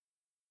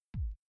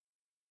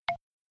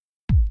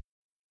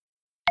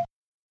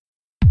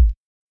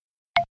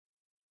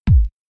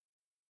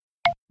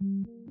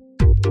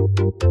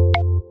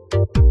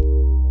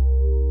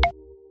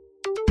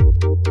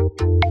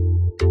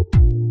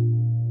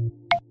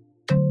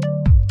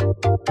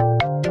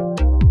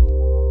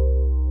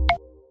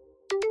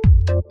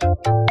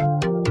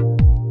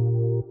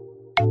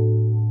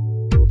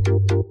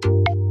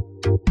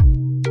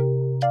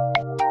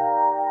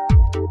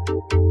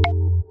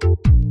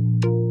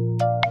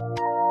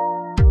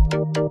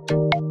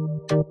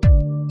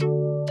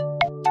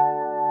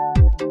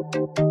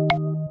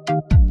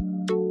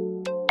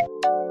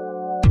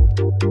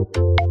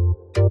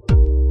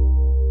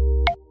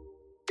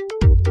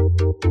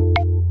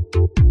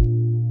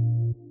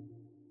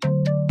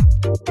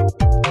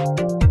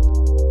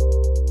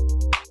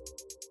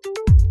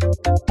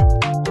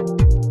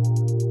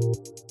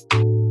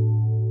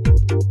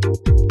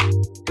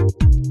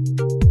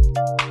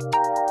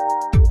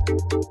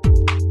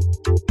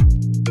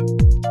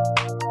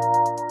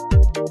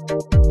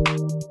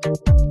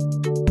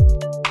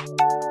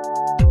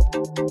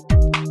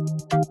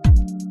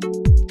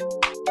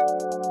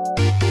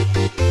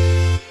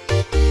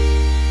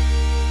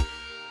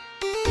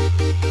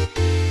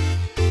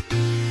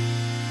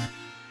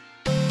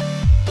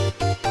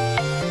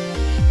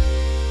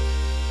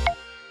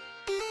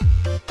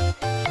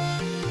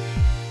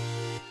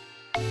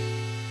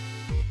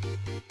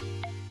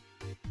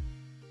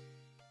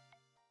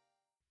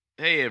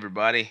Hey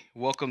everybody,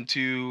 welcome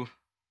to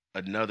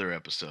another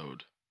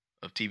episode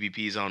of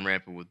TBP's on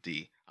Ramping with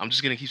D. I'm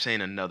just gonna keep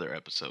saying another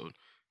episode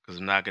because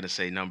I'm not gonna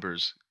say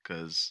numbers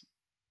because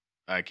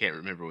I can't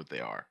remember what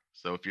they are.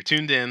 So if you're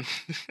tuned in,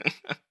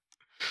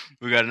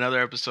 we got another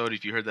episode.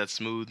 If you heard that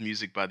smooth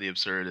music by the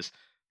Absurdist,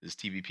 this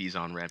TBP's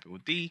on Ramping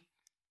with D.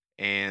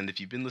 And if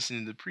you've been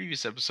listening to the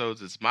previous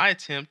episodes, it's my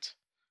attempt to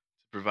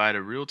provide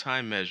a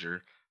real-time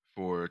measure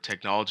for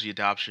technology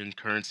adoption,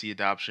 currency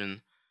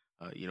adoption.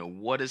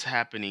 What is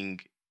happening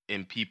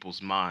in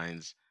people's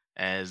minds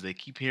as they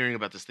keep hearing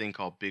about this thing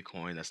called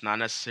Bitcoin that's not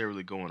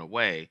necessarily going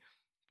away,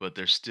 but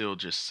there's still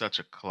just such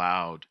a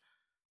cloud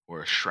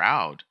or a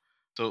shroud.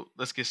 So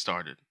let's get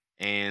started.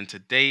 And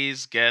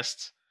today's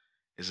guest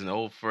is an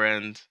old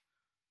friend,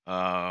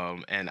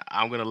 and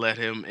I'm gonna let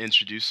him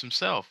introduce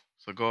himself.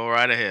 So go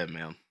right ahead,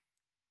 man.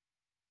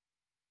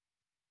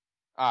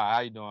 Hi, how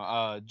you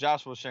doing?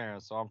 Joshua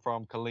Sharon. So I'm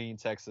from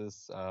Killeen,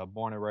 Texas.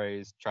 Born and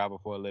raised, travel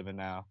for a living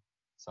now.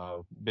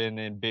 So been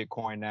in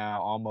Bitcoin now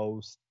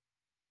almost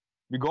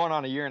be going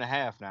on a year and a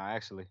half now,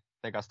 actually. I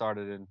think I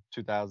started in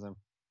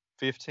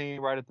 2015,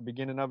 right at the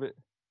beginning of it.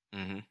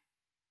 hmm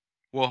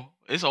Well,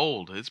 it's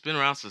old. It's been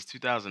around since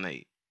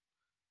 2008,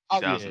 Oh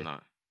yeah.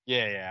 2009.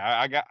 Yeah.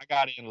 I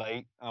got in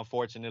late,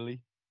 unfortunately.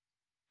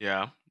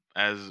 Yeah,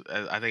 as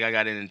I think I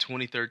got in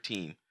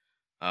 2013.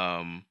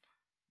 Um,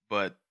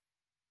 but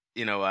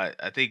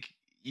I think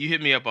you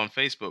hit me up on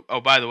Facebook.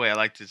 Oh, by the way, I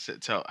like to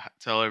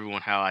tell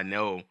everyone how I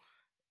know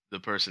the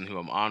person who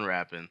I'm on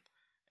rapping.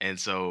 And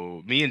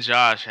so me and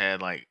Josh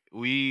had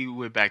we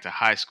went back to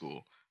high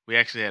school. We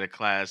actually had a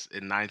class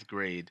in ninth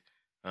grade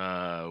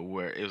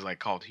where it was like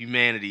called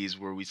humanities,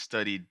 where we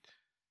studied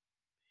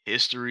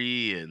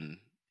history and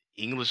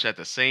English at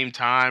the same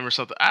time or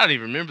something. I don't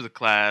even remember the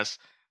class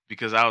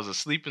because I was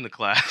asleep in the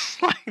class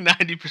like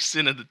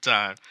 90% of the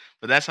time.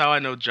 But that's how I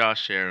know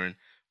Josh Sharon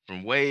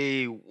from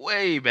way,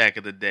 way back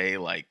in the day,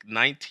 like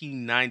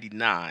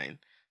 1999,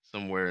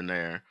 somewhere in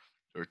there,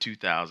 or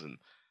 2000.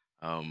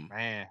 Um,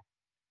 Man,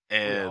 we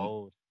and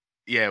old.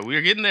 yeah,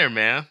 we're getting there,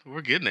 man.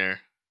 We're getting there.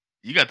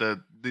 You got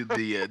the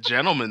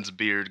gentleman's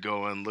beard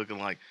going, looking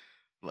like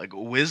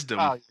wisdom.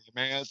 Oh yeah,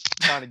 man.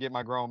 Trying to get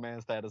my grown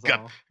man status got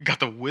on. got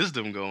the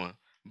wisdom going.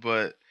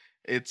 But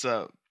it's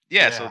yeah,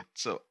 Yeah.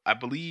 so I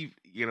believe,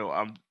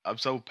 I'm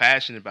so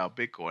passionate about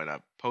Bitcoin. I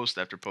post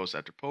after post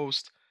after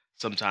post,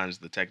 sometimes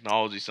the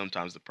technology,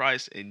 sometimes the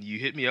price, and you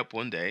hit me up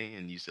one day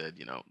and you said,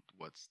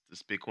 what's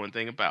this Bitcoin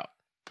thing about?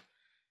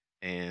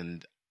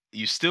 And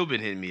you've still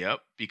been hitting me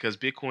up because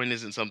Bitcoin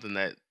isn't something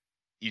that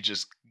you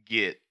just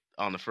get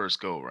on the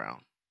first go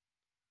around.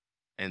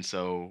 And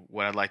so,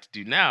 what I'd like to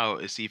do now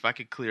is see if I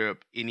could clear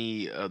up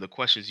any of the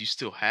questions you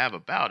still have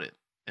about it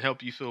and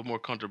help you feel more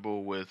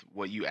comfortable with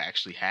what you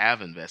actually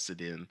have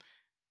invested in.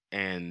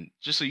 And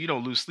just so you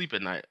don't lose sleep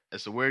at night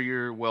as to where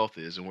your wealth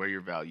is and where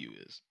your value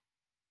is.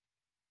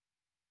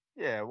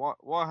 Yeah,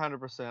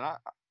 100%.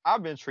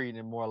 I've been treating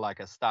it more like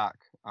a stock.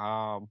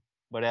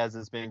 But as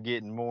it's been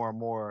getting more and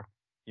more,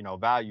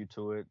 value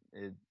to it,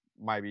 it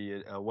might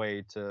be a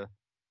way to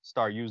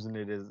start using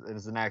it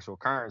as an actual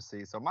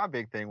currency. So my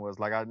big thing was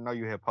like I know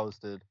you had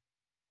posted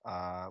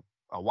uh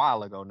a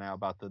while ago now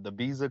about the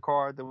Visa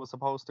card that was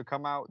supposed to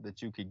come out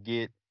that you could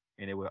get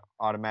and it would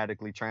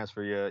automatically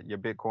transfer your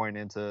Bitcoin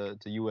into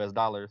US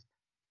dollars.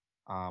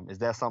 Is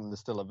that something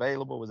that's still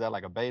available? Was that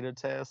like a beta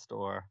test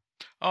or?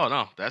 Oh,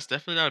 no, that's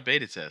definitely not a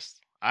beta test.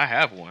 I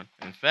have one.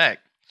 In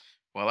fact,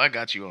 while I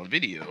got you on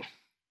video,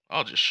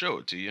 I'll just show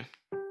it to you.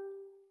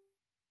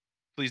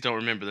 Please don't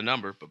remember the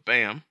number, but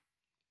bam,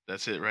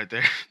 that's it right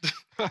there.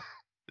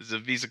 There's a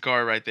Visa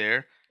card right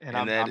there. And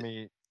And I that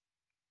mean,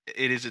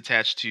 it is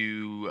attached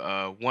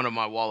to one of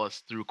my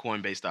wallets through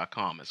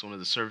Coinbase.com. It's one of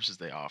the services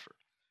they offer.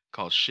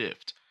 called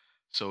Shift.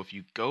 So if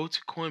you go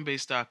to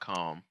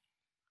Coinbase.com,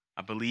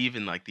 I believe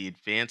in like the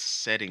advanced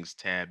settings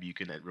tab, you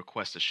can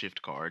request a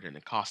Shift card, and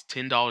it costs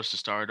 $10 to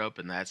start up,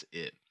 and that's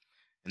it.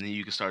 And then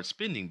you can start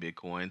spending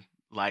Bitcoin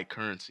like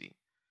currency.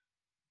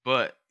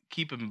 But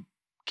keep in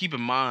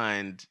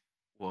mind,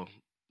 well,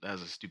 that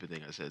was a stupid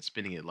thing I said,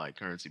 spending it like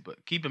currency.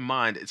 But keep in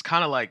mind, it's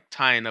kind of like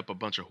tying up a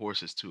bunch of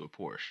horses to a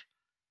Porsche,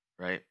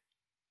 right?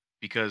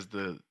 Because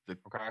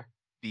Okay.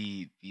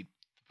 the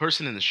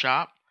person in the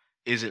shop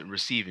isn't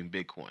receiving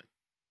Bitcoin;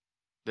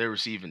 they're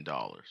receiving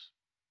dollars.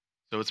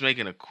 So it's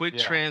making a quick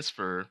Yeah.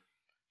 transfer.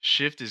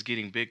 Shift is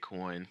getting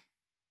Bitcoin,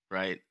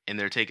 right? And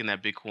they're taking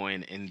that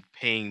Bitcoin and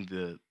paying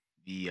the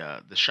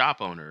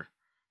shop owner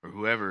or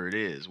whoever it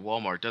is,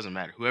 Walmart, doesn't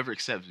matter, whoever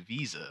accepts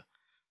Visa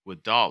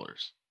with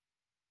dollars,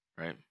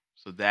 right?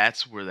 So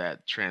that's where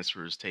that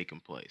transfer is taking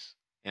place,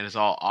 and it's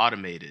all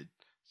automated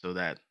so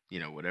that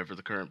whatever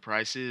the current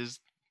price is,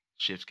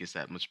 Shift gets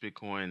that much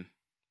Bitcoin.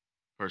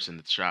 Person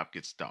at the shop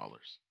gets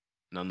dollars,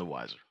 none the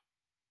wiser.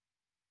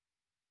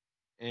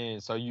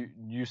 And so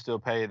you still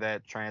pay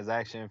that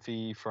transaction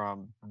fee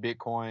from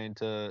Bitcoin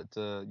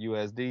to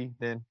USD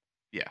then?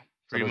 Yeah,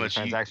 So pretty there's a much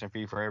you. transaction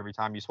fee for every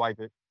time you swipe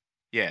it?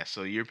 Yeah,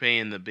 so you're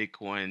paying the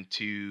Bitcoin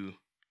to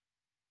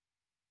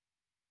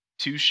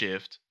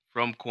Shift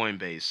from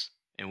Coinbase,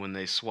 and when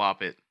they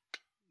swap it,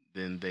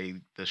 then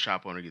the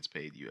shop owner gets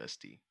paid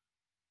USD.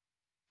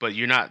 But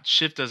you're not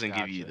Shift doesn't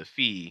give you Gotcha. the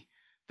fee.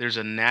 There's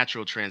a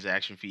natural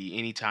transaction fee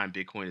anytime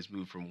Bitcoin is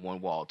moved from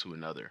one wallet to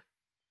another.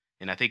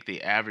 And I think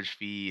the average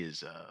fee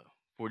is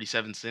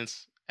 47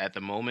 cents at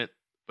the moment,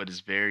 but it's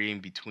varying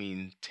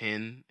between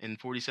 10 and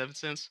 47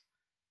 cents.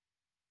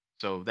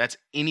 So that's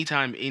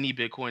anytime any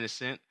Bitcoin is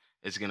sent,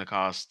 it's going to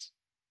cost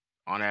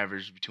on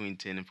average between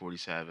 10 and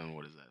 47.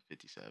 What is that?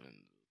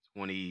 57,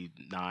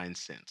 29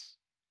 cents,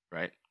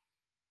 right?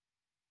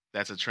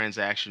 That's a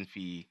transaction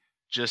fee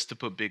just to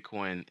put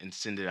Bitcoin and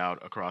send it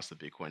out across the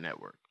Bitcoin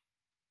network.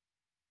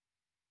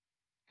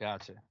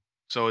 Gotcha.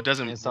 So it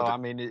doesn't And so what the I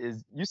mean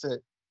is you said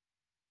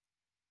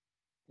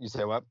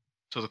what?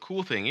 so the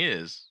cool thing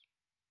is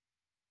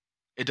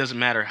it doesn't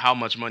matter how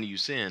much money you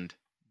send,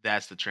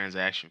 that's the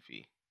transaction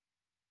fee.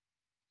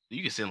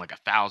 You can send like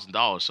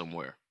 $1,000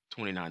 somewhere,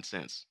 29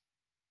 cents.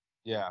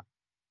 Yeah.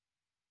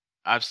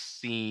 I've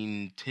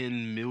seen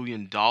 $10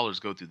 million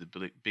go through the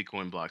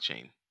Bitcoin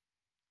blockchain.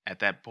 At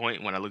that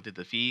point, when I looked at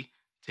the fee,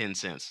 10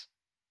 cents.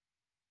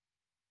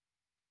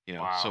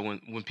 So Wow.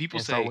 when people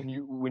And so say, when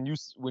you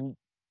s- when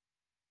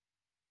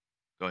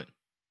go ahead.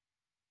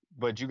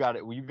 but you got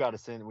to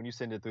send when you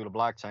send it through the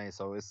blockchain,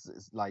 so it's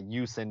like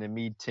you sending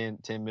me 10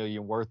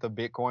 million worth of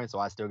Bitcoin, so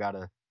I still got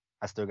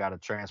to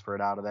transfer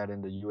it out of that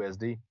into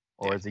USD,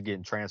 or Yeah. is it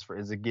getting transferred?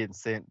 Is it getting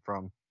sent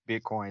from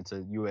Bitcoin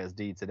to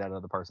USD to that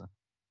other person?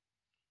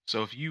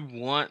 So if you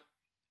want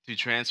to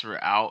transfer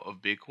out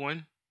of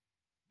Bitcoin,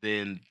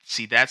 then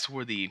see that's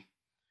where the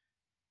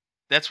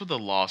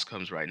loss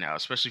comes right now,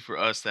 especially for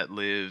us that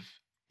live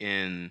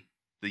in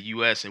the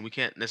US, and we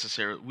can't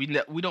necessarily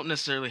we don't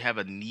necessarily have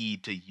a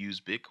need to use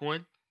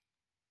Bitcoin.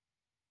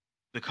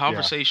 The Yeah.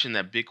 conversation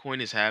that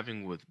Bitcoin is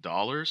having with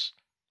dollars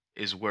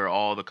is where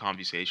all the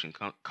confiscation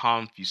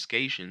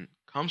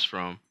comes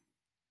from,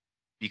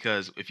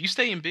 because if you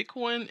stay in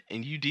Bitcoin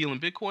and you deal in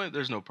Bitcoin,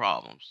 there's no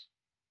problems.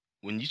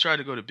 When you try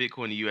to go to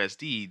Bitcoin to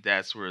USD,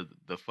 that's where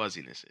the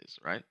fuzziness is,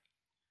 right?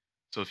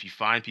 So if you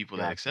find people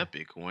that Gotcha. accept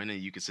Bitcoin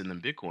and you can send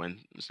them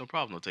Bitcoin, it's no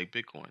problem. They'll take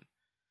Bitcoin.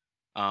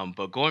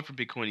 But going from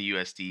Bitcoin to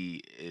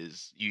USD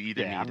is you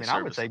either Yeah, I need a mean, I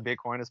would service. take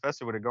Bitcoin,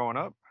 especially with it going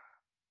up.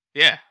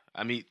 Yeah,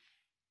 I mean,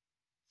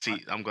 I,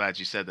 see, I'm glad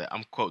you said that.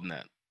 I'm quoting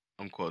that.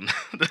 I'm quoting.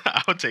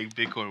 I would take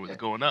Bitcoin with yeah, it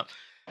going up,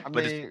 I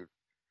but it's mean,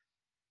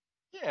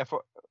 yeah,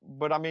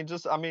 but I mean,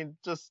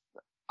 just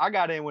I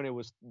got in when it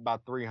was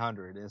about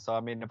 300, and so I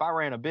mean, if I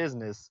ran a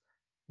business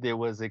that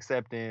was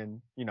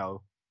accepting,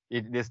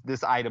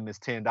 this item is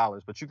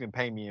 $10, but you can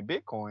pay me in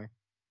Bitcoin.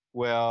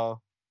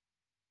 Well,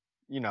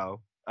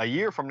 a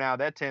year from now,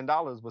 that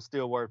 $10 was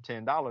still worth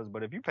 $10.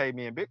 But if you pay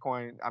me in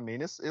Bitcoin, I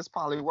mean, it's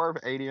probably worth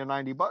 80 or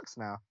 $90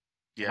 now,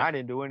 and yeah, I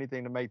didn't do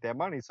anything to make that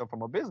money. So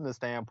from a business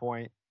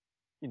standpoint,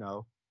 you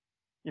know,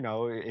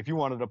 if you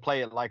wanted to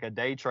play it like a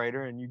day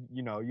trader and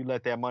you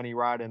let that money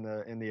ride in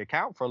the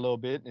account for a little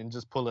bit and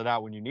just pull it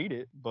out when you need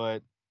it.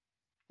 But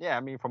yeah,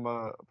 I mean from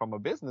a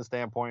business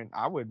standpoint,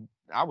 I would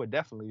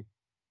definitely,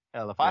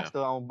 hell, if I yeah.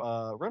 still own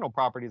rental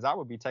properties, I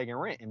would be taking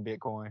rent in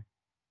Bitcoin.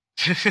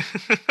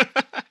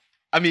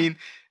 I mean,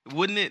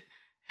 wouldn't it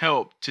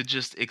help to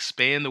just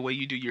expand the way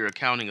you do your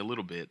accounting a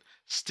little bit?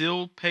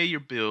 Still pay your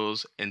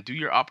bills and do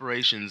your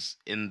operations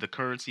in the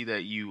currency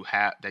that you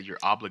have that you're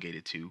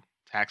obligated to,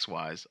 tax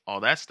wise, all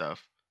that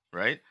stuff,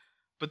 right?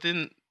 But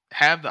then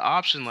have the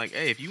option like,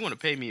 hey, if you want to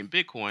pay me in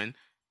Bitcoin,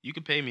 you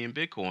can pay me in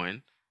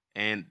Bitcoin,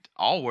 and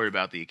I'll worry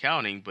about the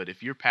accounting. But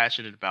if you're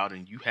passionate about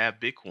and you have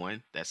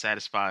Bitcoin that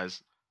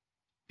satisfies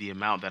the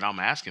amount that I'm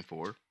asking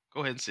for,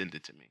 go ahead and send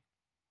it to me.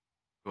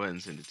 Go ahead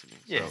and send it to me.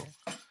 Yeah, So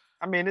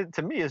I mean,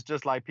 to me, it's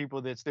just like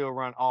people that still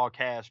run all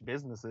cash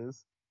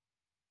businesses.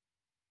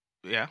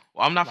 yeah.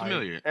 Well, I'm not Like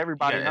familiar. You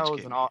everybody gotta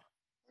knows, educate me.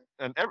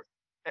 and every,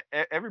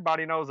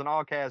 everybody knows an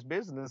all cash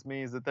business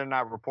means that they're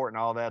not reporting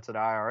all that to the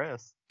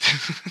IRS.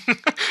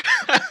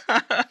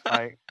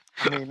 Like,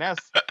 I mean,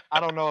 that's I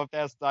don't know if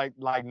that's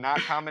like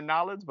not common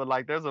knowledge, but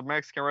like there's a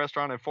Mexican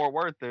restaurant in Fort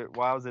Worth that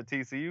while I was at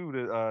TCU,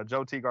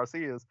 Joe T.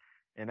 Garcia's,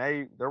 and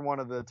they're one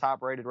of the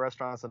top rated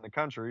restaurants in the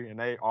country, and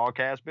they all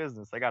cash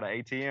business. They got an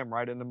ATM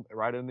right in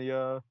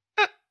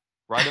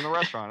the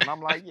restaurant, and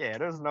I'm like, yeah,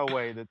 there's no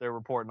way that they're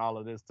reporting all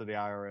of this to the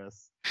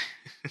IRS.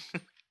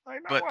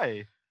 Like, no But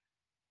way.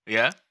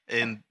 yeah,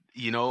 and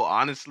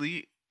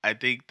honestly, I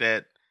think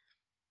that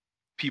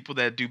people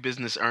that do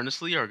business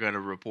earnestly are going to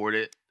report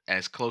it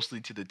as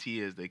closely to the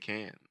T as they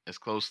can, as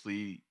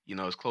closely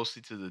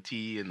to the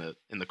T in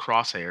the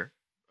crosshair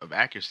of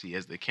accuracy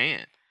as they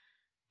can.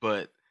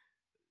 But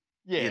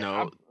you Yeah,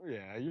 know,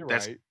 yeah, you're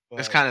that's right,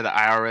 that's but kind of the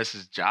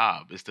IRS's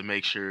job is to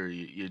make sure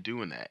you're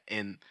doing that.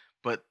 And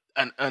but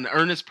an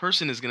earnest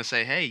person is going to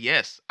say, "Hey,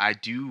 yes, I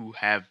do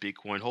have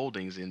Bitcoin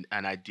holdings, and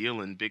I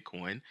deal in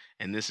Bitcoin,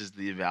 and this is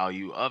the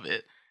value of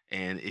it.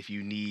 And if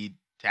you need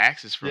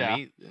taxes from yeah.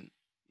 me, then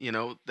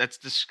that's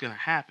just going to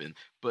happen."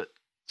 But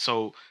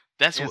so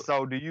that's And what.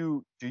 so, do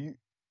you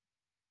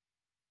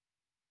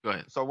Go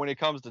ahead. so when it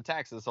comes to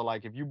taxes, so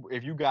like if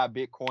you got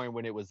Bitcoin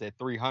when it was at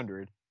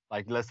 300,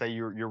 like let's say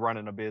you're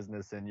running a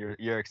business and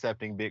you're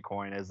accepting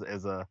Bitcoin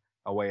as a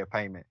way of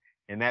payment,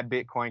 and that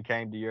Bitcoin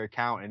came to your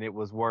account and it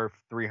was worth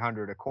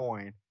 300 a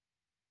coin,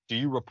 do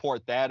you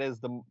report that as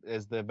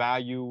the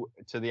value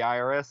to the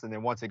IRS, and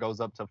then once it goes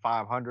up to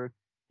 500,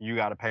 you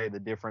got to pay the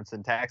difference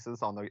in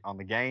taxes on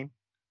the gain,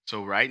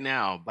 So right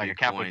now, like a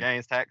capital Bitcoin,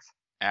 gains tax?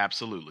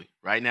 absolutely.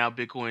 Right now,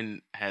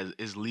 Bitcoin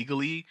is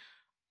legally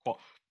qual-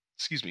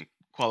 excuse me,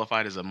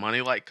 qualified as a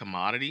money-like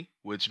commodity,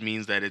 which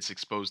means that it's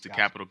exposed to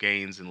Gotcha, capital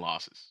gains and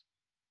losses.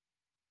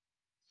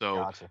 So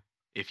gotcha.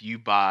 if you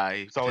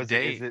buy So is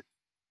today, it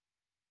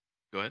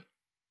go ahead.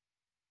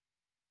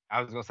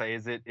 I was gonna say,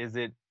 is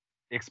it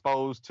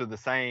exposed to the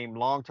same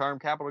long term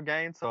capital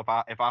gain? So if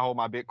I hold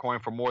my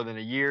Bitcoin for more than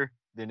a year,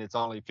 then it's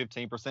only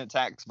 15%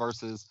 tax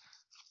versus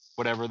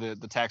whatever the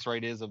tax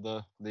rate is of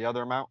the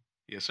other amount.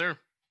 Yes, sir.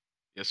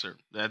 Yes, sir.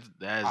 That is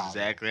Oh, that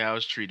exactly makes how sense.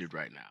 it's treated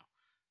right now.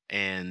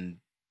 And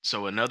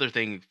so another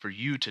thing for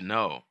you to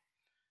know,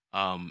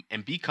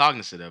 and be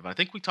cognizant of. I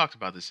think we talked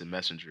about this in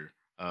Messenger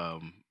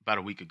about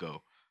a week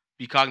ago.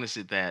 Be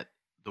cognizant that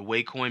the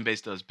way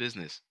Coinbase does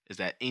business is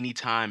that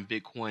anytime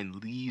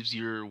Bitcoin leaves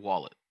your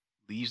wallet,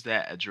 leaves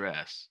that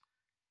address,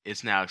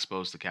 it's now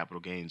exposed to capital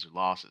gains or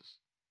losses.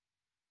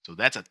 So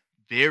that's a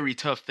very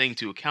tough thing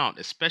to account,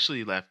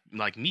 especially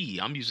like me.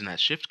 I'm using that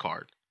Shift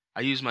card.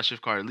 I use my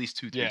Shift card at least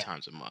two, three Yeah.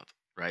 times a month,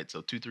 right?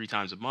 So two, three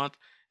times a month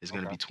is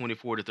going to Okay. be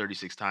 24 to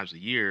 36 times a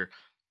year.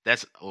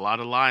 That's a lot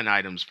of line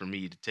items for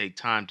me to take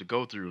time to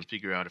go through and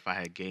figure out if I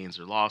had gains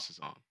or losses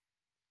on.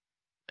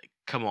 Like,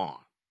 come on.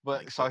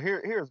 Like, But so so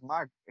here's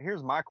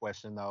my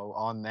question though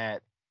on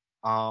that.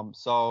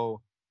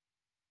 So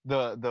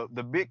the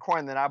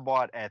Bitcoin that I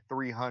bought at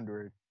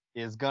 300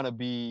 is gonna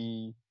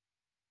be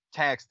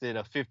taxed at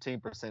a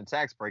 15%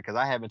 tax break because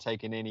I haven't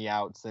taken any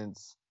out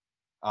since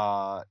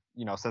I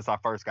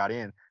first got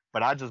in.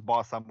 But I just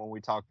bought some when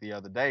we talked the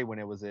other day when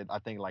it was at I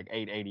think like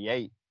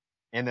 888.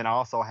 And then I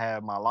also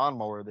have my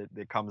lawnmower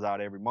that comes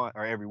out every month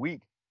or every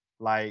week.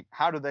 Like,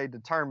 how do they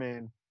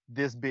determine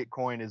this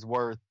Bitcoin is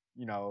worth,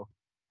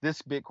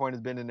 this Bitcoin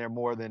has been in there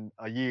more than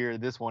a year,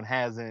 this one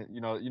hasn't,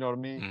 you know what I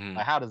mean? mhm.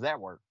 Like, how does that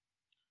work?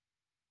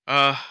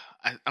 uh,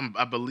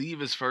 I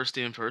believe it's first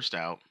in, first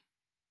out.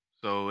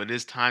 So it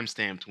is time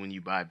stamped when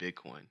you buy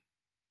Bitcoin,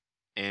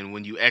 and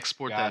when you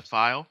export that Gotcha.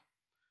 file,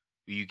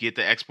 you get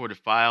the exported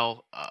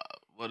file.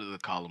 What do the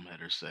column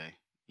headers say?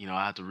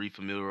 I have to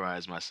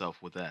refamiliarize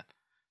myself with that.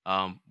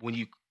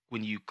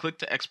 When you click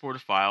to export a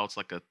file, it's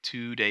like a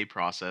 2-day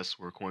process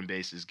where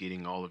Coinbase is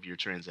getting all of your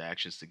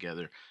transactions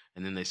together,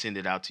 and then they send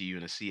it out to you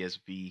in a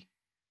CSV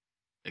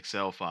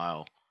Excel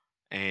file,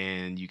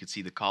 and you can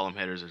see the column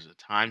headers. There's a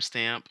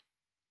timestamp,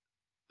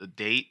 the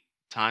date,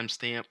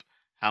 timestamp,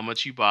 how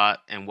much you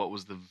bought, and what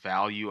was the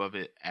value of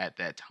it at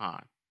that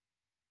time.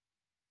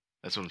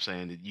 That's what I'm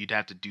saying. That you'd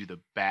have to do the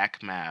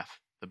back math,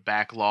 the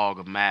backlog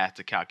of math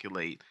to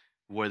calculate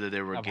whether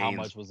there were Of how gains.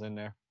 much was in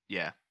there.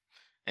 Yeah.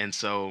 And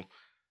so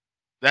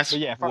that's But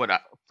yeah, what I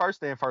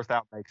first in, first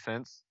out makes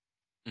sense.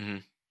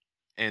 mhm.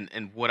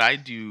 and what I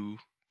do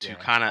to Yeah.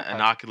 kind of Okay.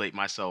 inoculate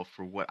myself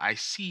for what I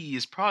see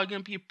is probably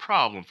going to be a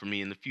problem for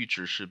me in the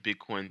future should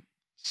Bitcoin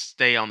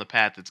stay on the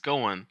path it's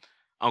going.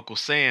 Uncle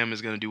Sam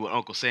is going to do what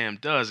Uncle Sam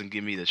does and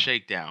give me the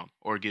shakedown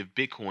or give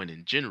Bitcoin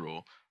in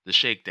general the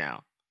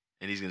shakedown.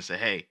 And he's going to say,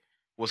 "Hey,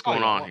 what's Oh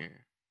going yeah. on Well,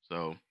 here?"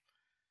 So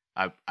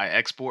I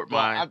export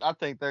well, my I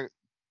think they're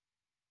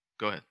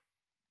go ahead.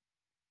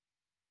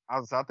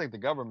 I think the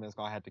government's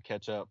gonna have to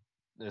catch up.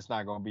 It's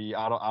not gonna be.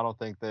 I don't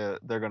think they're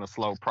gonna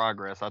slow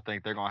progress. I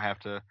think they're gonna have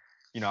to,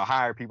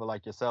 hire people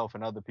like yourself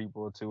and other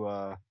people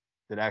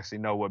that actually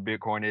know what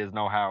Bitcoin is,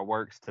 know how it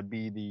works, to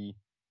be the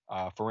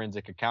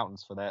forensic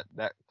accountants for that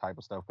type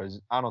of stuff.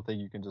 Because I don't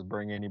think you can just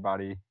bring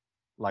anybody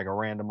like a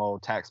random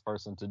old tax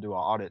person to do an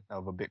audit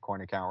of a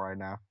Bitcoin account right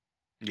now.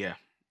 Yeah.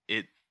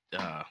 It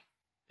uh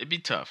it'd be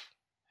tough.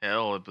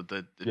 Hell, but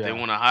if they Yeah.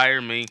 want to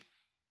hire me,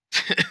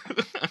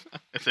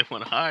 if they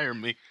want to hire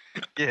me,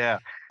 Yeah.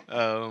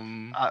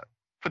 um, Uh,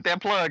 put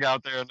that plug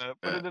out there and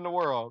put uh, it in the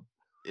world.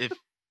 if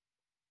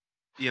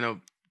you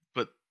know,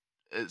 but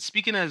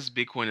speaking as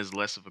Bitcoin is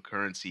less of a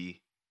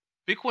currency,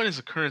 Bitcoin is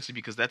a currency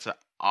because that's an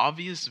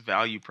obvious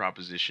value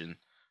proposition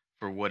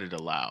for what it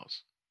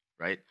allows,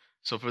 right?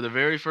 So for the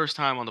very first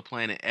time on the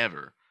planet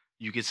ever,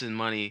 you can send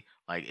money.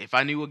 Like if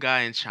I knew a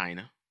guy in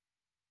China,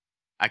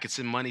 I could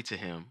send money to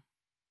him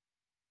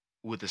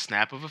with a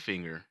snap of a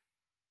finger,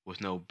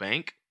 with no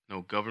bank,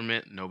 no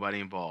government, nobody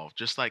involved,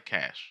 just like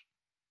cash.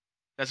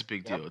 That's a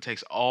big Yep. deal. It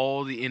takes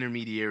all the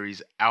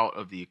intermediaries out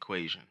of the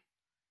equation.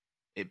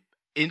 It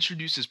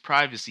introduces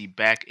privacy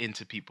back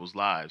into people's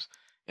lives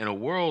in a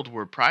world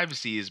where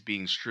privacy is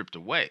being stripped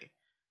away.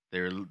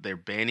 They're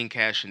banning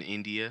cash in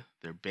India,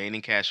 they're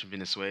banning cash in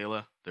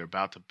Venezuela, they're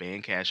about to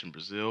ban cash in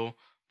Brazil.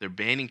 They're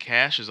banning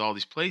cash as all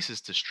these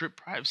places to strip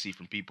privacy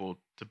from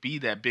people to be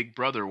that big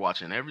brother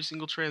watching every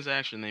single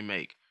transaction they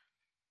make.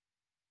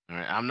 All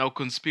right, I'm no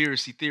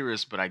conspiracy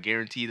theorist, but I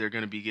guarantee they're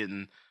going to be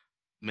getting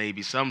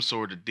maybe some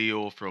sort of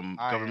deal from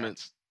I am.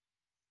 governments.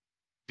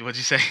 What'd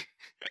you say?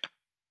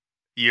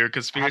 You're a I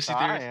conspiracy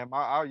thought I theorist? am.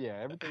 Yeah,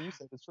 everything you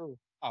said is true.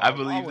 I I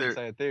believe wouldn't they're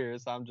say a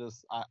theorist.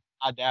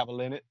 I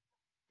dabble in it.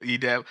 You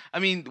dab. I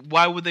mean,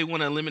 why would they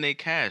want to eliminate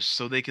cash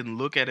so they can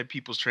look at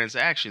people's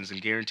transactions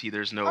and guarantee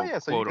there's Oh no yeah,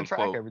 so you quote can track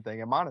unquote,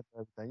 everything and monitor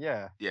everything.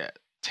 Yeah. yeah,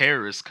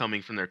 terrorists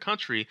coming from their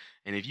country?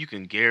 And if you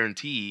can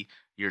guarantee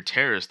your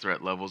terrorist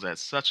threat levels at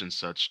such and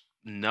such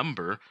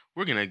number,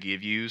 we're gonna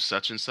give you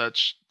such and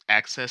such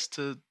access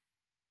to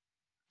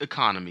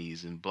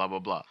economies and blah blah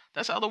blah.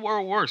 That's how the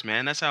world works,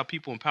 man. That's how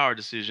people in power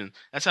decisions.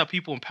 That's how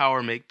people in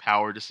power make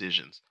power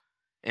decisions.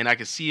 And I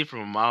can see it from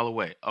a mile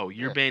away. Oh,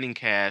 you're Yeah. banning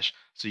cash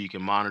so you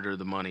can monitor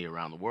the money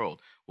around the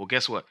world. Well,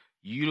 guess what?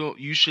 You don't.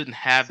 You shouldn't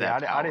have See, that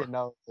I power. didn't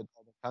know that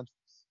other countries.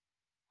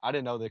 I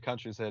didn't know that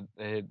countries had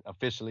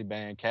officially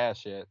banned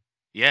cash yet.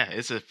 Yeah,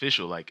 it's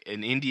official. Like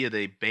in India,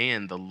 they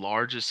banned the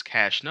largest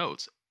cash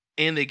notes,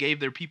 and they gave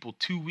their people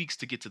 2 weeks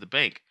to get to the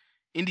bank.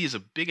 India's a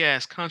big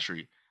ass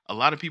country. A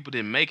lot of people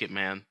didn't make it,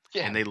 man,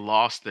 and Yeah. they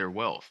lost their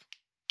wealth.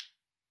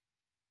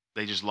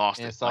 They just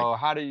lost And it. Like so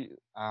how do you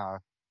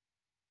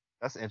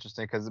that's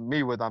interesting because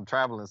me with I'm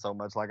traveling so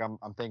much, like I'm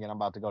thinking I'm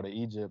about to go to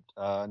Egypt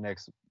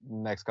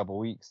next couple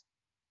weeks.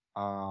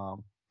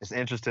 It's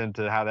interesting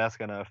to how that's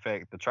gonna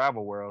affect the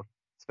travel world,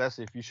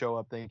 especially if you show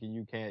up thinking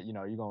you can't,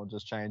 you're gonna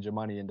just change your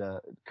money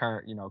into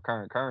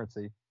current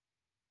currency.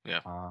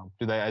 yeah.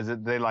 Do they is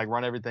it they like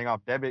run everything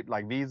off debit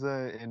like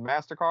Visa and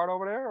MasterCard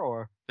over there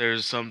or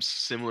There's some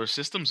similar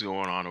systems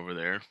going on over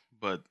there,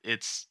 but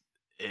it's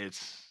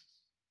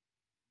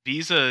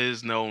Visa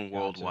is known gotcha.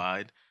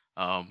 worldwide.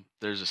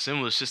 There's a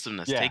similar system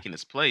that's Yeah. taking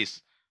its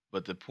place,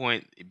 but the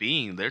point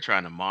being they're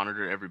trying to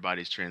monitor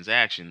everybody's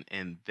transaction,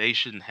 and they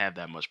shouldn't have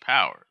that much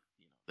power.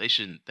 They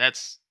shouldn't.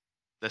 That's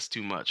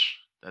too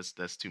much.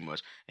 That's too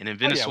much. And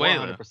Oh yeah,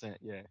 100%.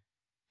 Yeah.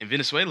 In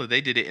Venezuela,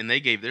 they did it, and they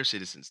gave their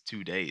citizens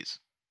 2 days.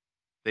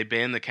 They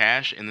banned the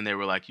cash, and then they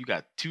were like, "You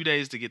got 2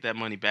 days to get that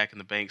money back in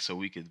the bank, so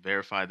we can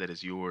verify that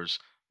it's yours,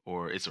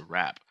 or it's a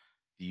wrap."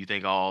 Do you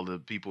think all the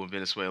people in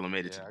Venezuela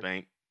made it to the Yeah.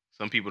 bank?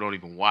 Some people don't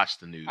even watch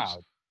the news.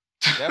 Oh,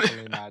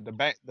 definitely not.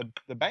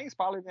 The banks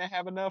probably didn't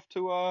have enough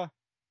to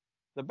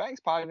the banks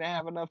probably didn't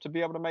have enough to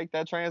be able to make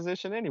that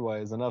transition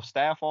anyways. Enough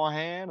staff on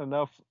hand,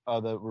 enough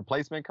the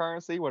replacement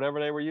currency, whatever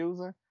they were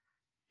using.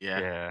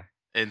 Yeah, Yeah.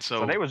 and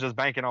So they so was just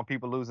banking on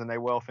people losing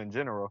their wealth in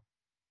general.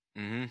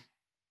 mhm,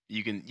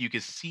 you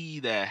can see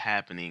that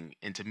happening.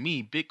 And to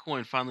me,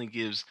 Bitcoin finally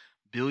gives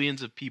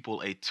billions of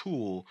people a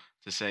tool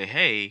to say,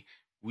 "Hey,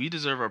 we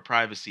deserve our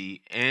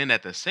privacy, and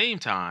at the same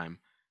time,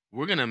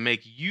 we're gonna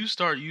make you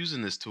start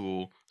using this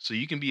tool so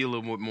you can be a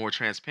little bit more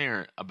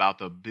transparent about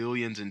the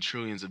billions and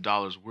trillions of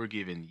dollars we're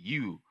giving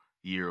you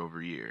year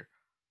over year."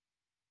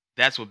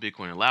 That's what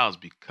Bitcoin allows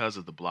because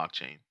of the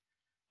blockchain.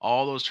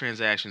 All those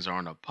transactions are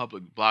on a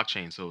public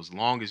blockchain. So as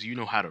long as you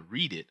know how to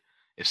read it,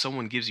 if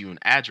someone gives you an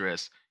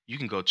address, you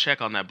can go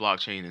check on that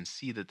blockchain and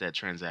see that that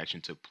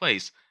transaction took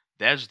place.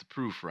 That's the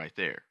proof right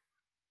there.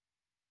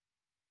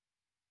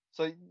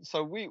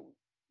 So me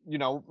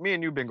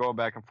and you've been going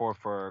back and forth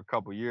for a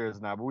couple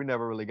years now, but we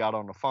never really got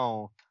on the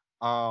phone.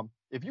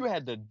 If you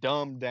had to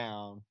dumb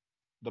down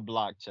the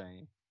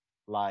blockchain,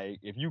 like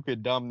if you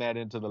could dumb that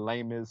into the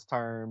lamest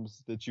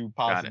terms that you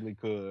Got it. possibly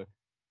could,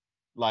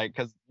 like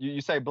because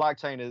you say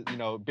blockchain is,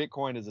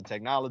 Bitcoin is a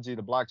technology,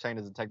 the blockchain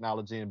is a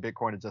technology, and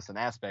Bitcoin is just an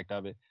aspect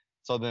of it.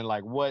 So then,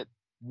 like, what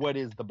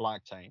is the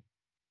blockchain?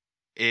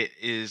 It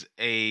is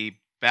a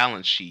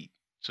balance sheet.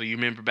 So you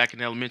remember back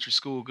in elementary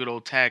school, good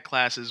old tag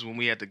classes when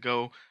we had to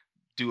go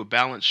do a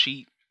balance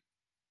sheet,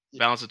 Y-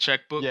 balance a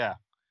checkbook? Yeah.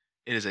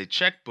 It is a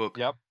checkbook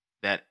Yep.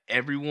 that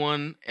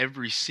everyone,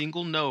 every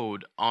single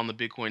node on the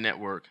Bitcoin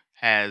network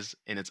has,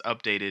 and it's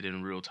updated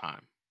in real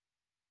time.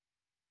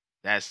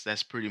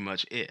 That's pretty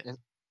much it. And,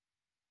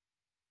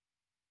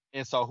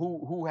 and so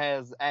who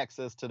has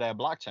access to that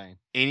blockchain?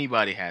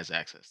 Anybody has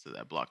access to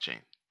that blockchain.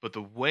 But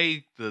the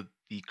way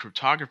the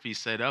cryptography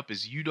set up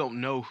is you don't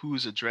know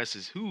whose address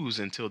is whose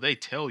until they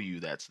tell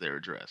you that's their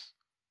address,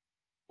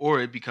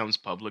 or it becomes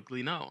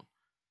publicly known,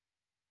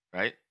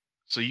 right?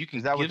 So you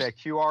Is can that what give that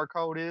QR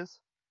code is?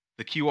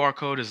 the QR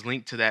code is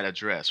linked to that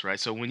address, right?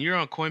 So when you're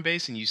on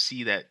Coinbase and you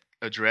see that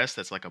address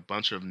that's like a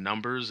bunch of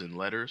numbers and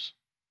letters,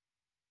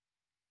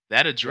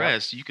 that Yep.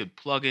 address you could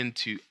plug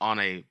into on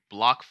a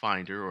block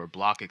finder or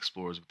block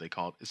explorer is what they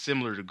call it. It's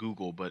similar to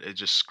Google, but it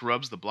just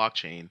scrubs the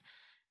blockchain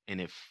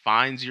and it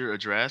finds your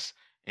address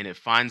and it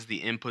finds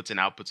the inputs and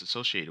outputs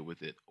associated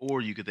with it.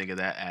 Or you could think of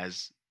that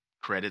as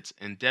credits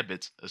and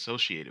debits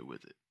associated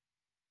with it.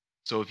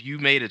 So if you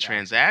made a Gotcha.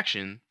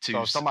 transaction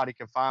So somebody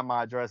can find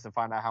my address and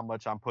find out how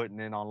much I'm putting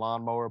in on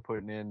lawnmower,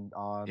 putting in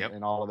on yep,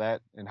 and all of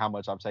that, and how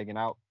much I'm taking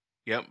out.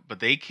 yep, but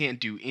they can't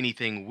do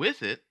anything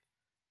with it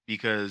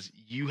because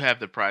you have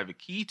the private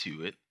key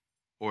to it,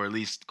 or at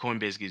least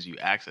Coinbase gives you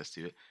access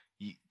to it,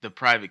 the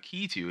private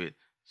key to it,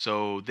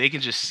 so they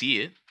can just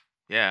see it.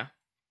 Yeah,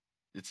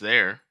 it's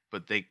there,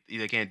 but they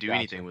can't do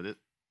anything Gotcha. with it.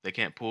 They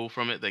can't pull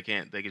from it. They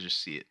can't. They can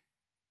just see it.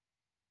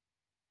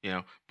 You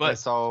know, And but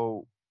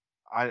so,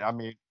 I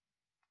mean,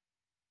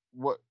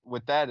 what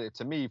with that,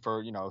 to me,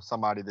 for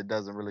somebody that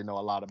doesn't really know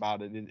a lot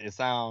about it, it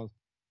sounds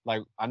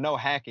like I know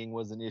hacking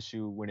was an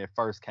issue when it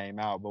first came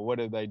out, but what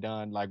have they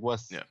done? Like,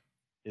 yeah.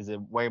 is it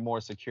way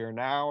more secure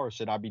now, or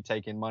should I be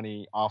taking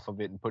money off of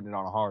it and putting it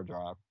on a hard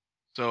drive?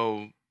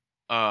 So,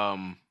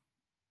 um,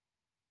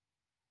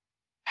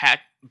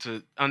 hack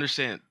to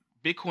understand,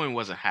 Bitcoin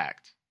wasn't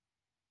hacked.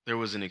 There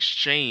was an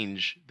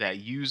exchange that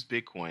used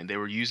Bitcoin. They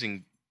were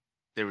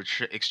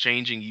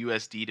exchanging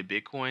USD to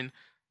Bitcoin.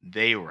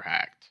 They were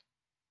hacked,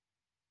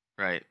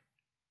 right?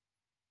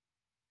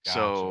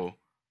 Gotcha. So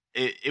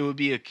it would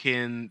be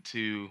akin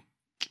to,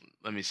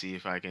 let me see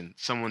if I can,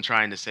 someone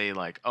trying to say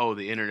like, oh,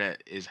 the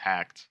internet is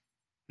hacked.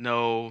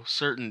 No,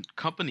 certain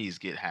companies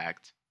get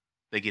hacked.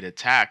 They get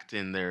attacked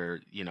and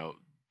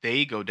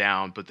they go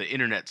down, but the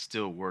internet's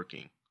still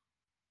working.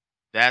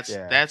 Yeah.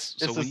 That's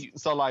so It's when just you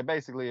so like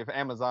basically if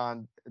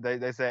Amazon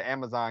they said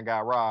Amazon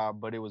got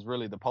robbed, but it was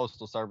really the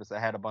postal service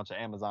that had a bunch of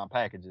Amazon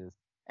packages.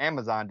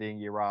 Amazon didn't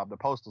get robbed. The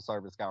postal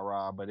service got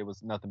robbed, but it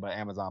was nothing but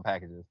Amazon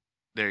packages.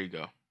 there you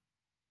go.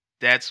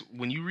 That's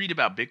when you read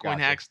about Bitcoin Gotcha.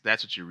 hacks,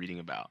 that's what you're reading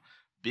about.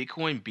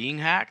 Bitcoin being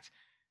hacked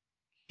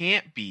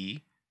can't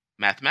be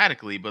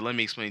mathematically, but let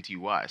me explain to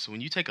you why. So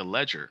when you take a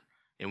ledger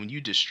and when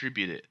you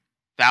distribute it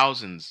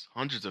thousands,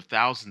 hundreds of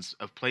thousands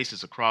of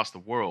places across the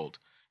world,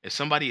 if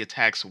somebody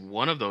attacks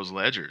one of those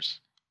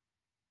ledgers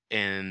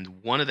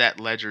and one of that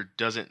ledger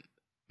doesn't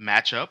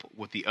match up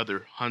with the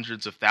other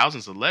hundreds of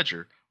thousands of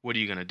ledger, what are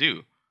you going to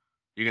do?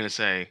 You're going to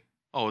say,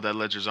 "Oh, that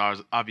ledger's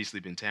obviously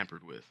been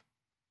tampered with."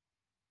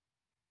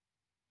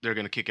 They're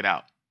going to kick it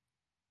out.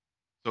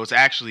 So it's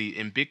actually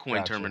in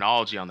Bitcoin Gotcha.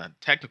 terminology on that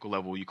technical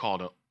level, you call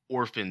it an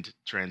orphaned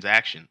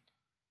transaction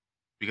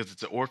because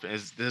it's an orphan.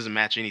 It doesn't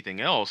match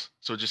anything else,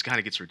 so it just kind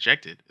of gets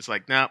rejected. It's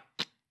like, nah,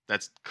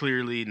 that's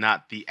clearly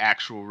not the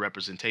actual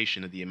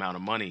representation of the amount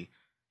of money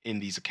in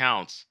these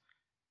accounts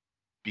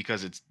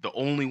because it's the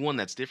only one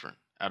that's different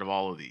out of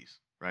all of these,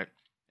 right?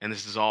 And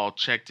this is all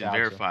checked and Gotcha.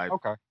 verified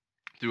Okay.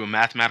 through a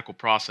mathematical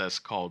process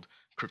called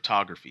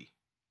cryptography.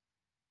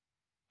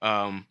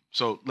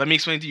 So let me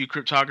explain to you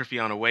cryptography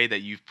on a way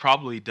that you've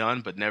probably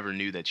done but never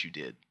knew that you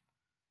did.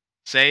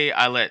 Say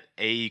I let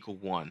A equal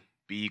 1,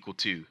 B equal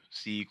 2,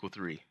 C equal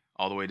 3,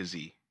 all the way to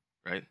Z,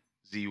 right?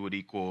 Z would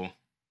equal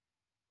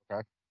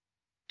Okay.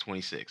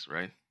 26,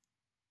 right?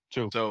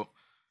 Two. So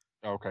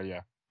Okay.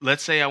 Yeah.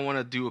 let's say I want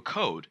to do a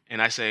code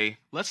and I say,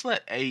 let's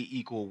let A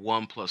equal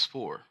 1 plus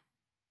 4.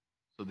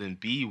 So then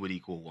B would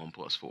equal 1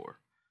 plus 4.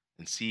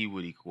 And C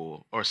would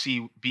equal, or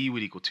B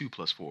would equal 2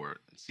 plus 4.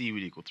 And C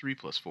would equal 3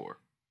 plus 4.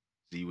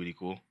 Z would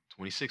equal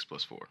 26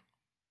 plus 4.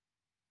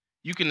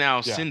 You can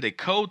now Yeah. send a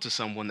code to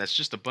someone that's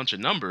just a bunch of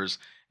numbers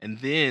and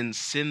then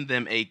send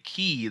them a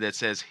key that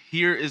says,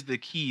 here is the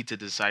key to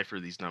decipher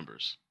these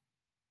numbers.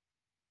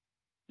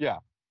 Yeah.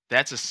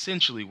 That's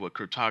essentially what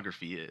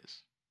cryptography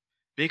is.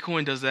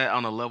 Bitcoin does that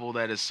on a level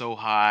that is so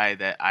high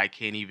that I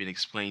can't even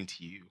explain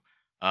to you.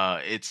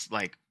 It's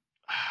like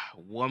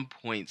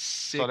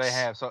So they 1.6.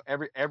 have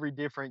every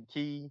different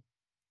key.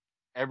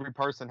 Every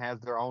person has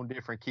their own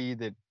different key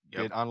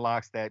Yep, that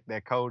unlocks that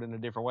code in a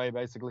different way,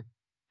 basically.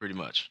 pretty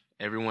much.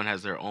 Everyone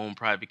has their own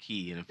private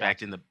key. And in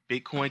fact, Gotcha. in the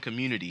Bitcoin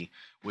community,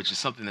 which is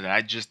something that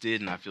I just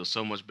did and I feel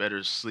so much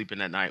better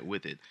sleeping at night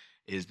with it,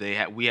 is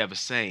we have a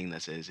saying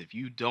that says if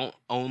you don't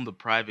own the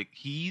private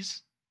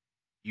keys,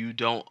 you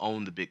don't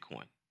own the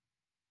Bitcoin.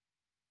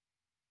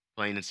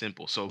 Plain and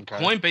simple. So Okay.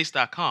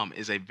 Coinbase.com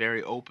is a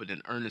very open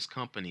and earnest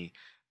company.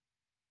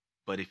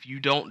 But if you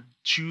don't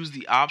choose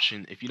the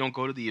option, if you don't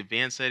go to the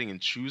advanced setting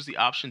and choose the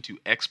option to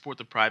export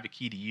the private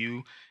key to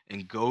you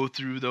and go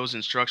through those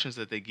instructions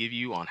that they give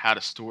you on how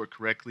to store it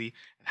correctly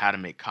and how to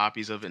make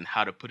copies of it and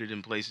how to put it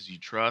in places you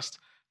trust,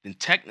 then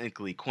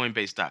technically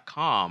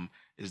Coinbase.com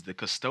is the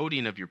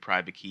custodian of your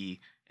private key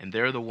and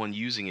they're the one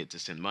using it to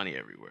send money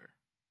everywhere.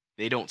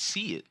 They don't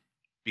see it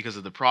because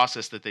of the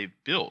process that they've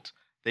built.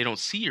 They don't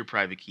see your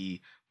private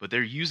key, but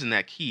they're using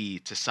that key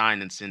to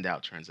sign and send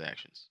out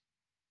transactions.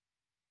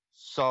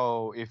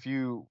 So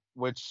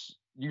which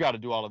you got to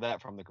do all of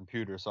that from the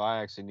computer. So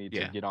I actually need to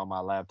Yeah. get on my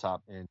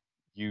laptop and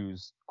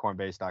use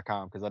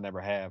Coinbase.com because I never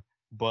have.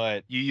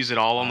 But You use it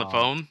all on the um,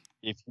 phone?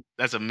 if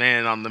That's a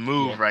man on the yeah,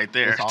 move right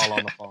there. it's all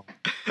on the phone.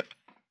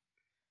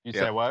 You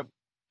Yep. said what?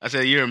 I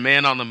said you're a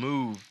man on the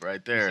move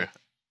right You said there.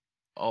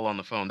 All on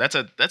the phone. That's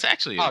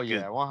actually a oh good.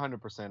 yeah,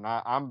 100%.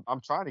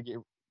 I'm trying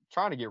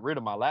to get rid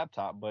of my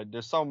laptop, but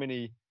there's so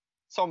many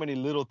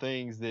little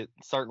things that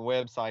certain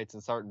websites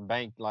and certain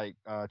bank like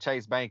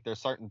Chase Bank, there's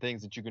certain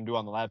things that you can do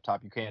on the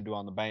laptop you can't do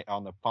on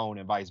the phone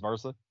and vice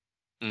versa.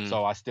 Mm,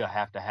 So I still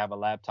have to have a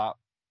laptop.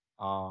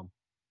 Um,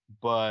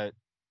 but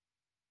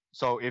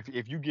so if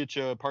you get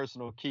your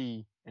personal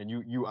key and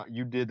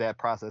you did that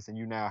process and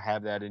you now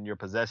have that in your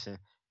possession,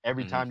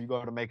 every hmm. time you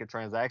go to make a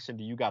transaction,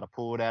 do you got to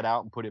pull that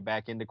out and put it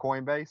back into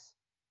Coinbase?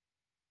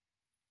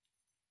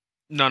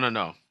 No, no,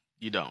 no.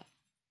 You don't.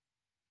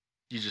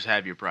 You just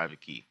have your private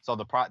key. So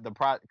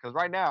because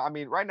right now, I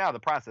mean, right now the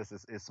process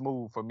is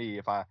smooth for me.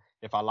 If I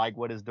like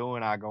what it's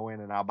doing, I go in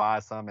and I'll buy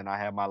some, and I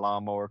have my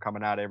lawnmower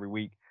coming out every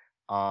week.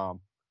 Um,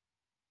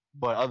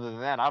 but other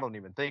than that, I don't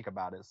even think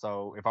about it.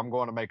 So if I'm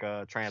going to make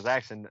a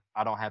transaction,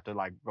 I don't have to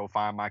like go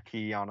find my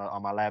key on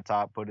my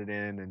laptop, put it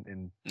in,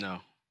 and No.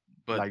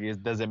 But like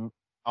does it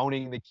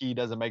owning the key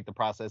doesn't make the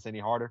process any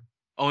harder?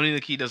 owning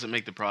the key doesn't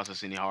make the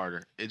process any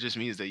harder. It just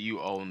means that you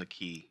own the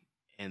key.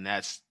 And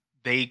that's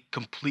they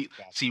complete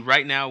Gotcha. see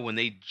right now when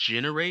they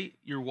generate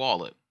your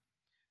wallet,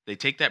 they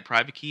take that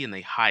private key and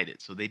they hide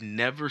it. So they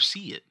never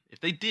see it. If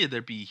they did,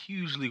 there'd be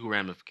huge legal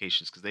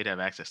ramifications because they'd have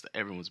access to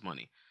everyone's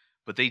money.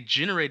 But they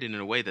generate it in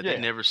a way that they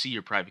Yeah. never see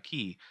your private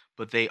key.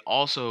 But they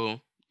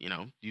also,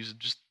 use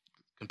just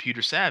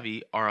computer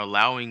savvy, are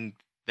allowing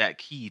that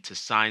key to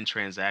sign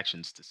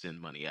transactions to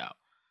send money out.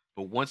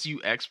 But once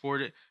you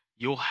export it,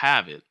 you'll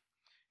have it.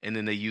 And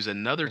then they use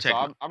another And so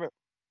techno. I'm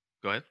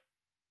Go ahead.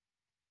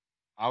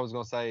 I was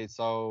gonna say,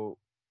 so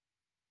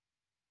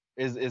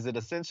is it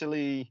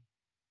essentially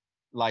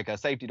like a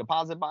safety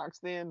deposit box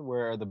then,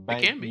 where the It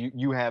bank can be.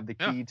 you have the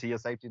Yeah. key to your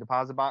safety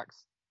deposit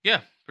box?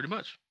 Yeah, pretty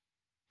much.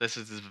 This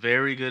is a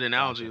very good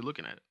analogy Gotcha. of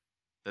looking at it.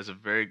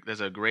 That's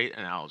a great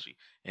analogy.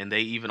 And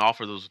they even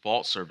offer those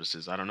vault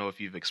services. I don't know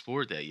if you've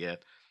explored that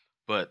yet,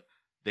 but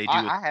they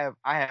do it.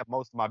 I have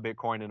most of my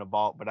Bitcoin in a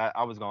vault, but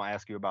I was gonna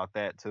ask you about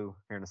that too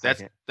here in a That's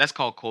second. that's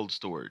called cold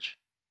storage.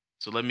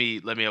 So let me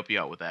help you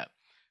out with that.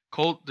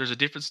 There's a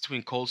difference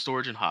between cold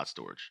storage and hot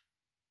storage.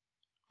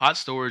 Hot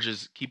storage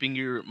is keeping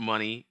your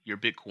money, your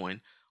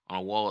Bitcoin, on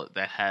a wallet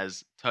that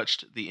has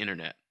touched the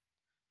internet.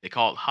 They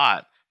call it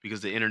hot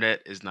because the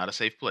internet is not a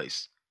safe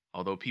place.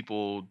 Although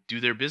people do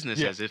their business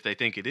Yeah, as if they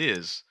think it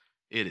is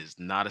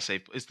not a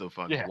safe. It's the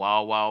fucking yeah.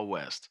 wild, wild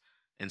west.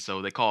 And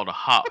so they call it a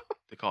hot.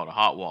 They call it a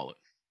hot wallet.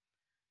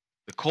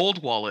 The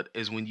cold wallet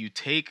is when you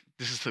take.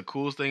 This is the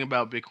coolest thing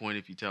about Bitcoin.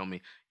 If you tell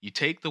me, you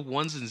take the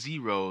ones and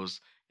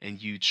zeros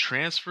and you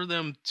transfer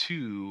them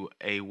to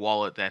a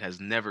wallet that has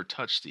never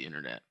touched the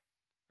internet,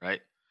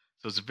 right?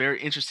 So it's a very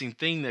interesting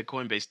thing that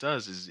Coinbase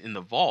does is in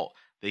the vault,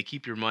 they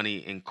keep your money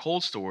in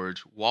cold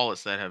storage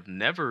wallets that have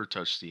never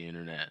touched the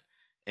internet.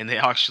 And they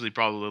actually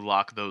probably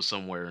lock those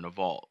somewhere in a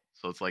vault.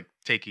 So it's like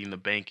taking the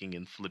banking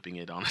and flipping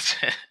it on its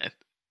head.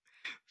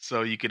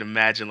 So you could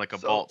imagine like a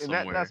So vault and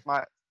somewhere. that's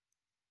my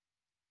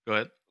Go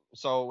ahead.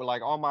 so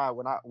like on my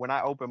when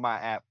I open my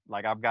app,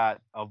 like I've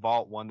got a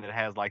vault one that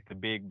has like the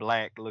big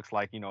black, looks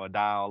like a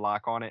dial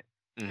lock on it,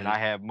 and Hmm. I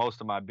have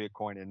most of my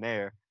Bitcoin in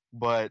there.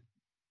 But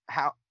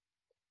how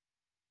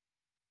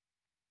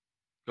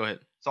Go ahead.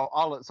 so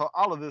all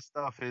of this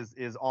stuff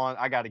is on.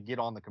 I got to get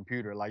on the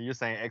computer. Like you're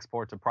saying,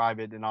 export to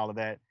private and all of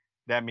that.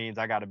 That means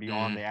I got to be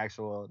on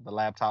Mm. the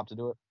laptop to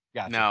do it.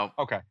 Gotcha. Now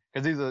Okay,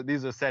 because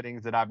these are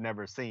settings that I've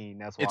never seen.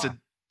 That's it's why. a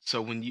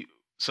so when you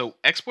so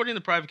exporting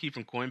the private key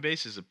from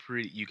Coinbase is a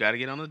pretty you got to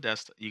get on the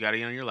desktop, you got to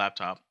get on your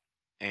laptop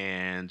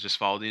and just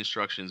follow the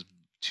instructions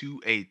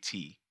to a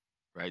T,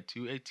 right?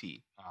 To a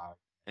T. Uh,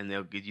 And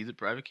they'll give you the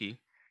private key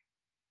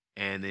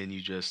and then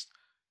you just,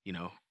 you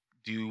know,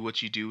 do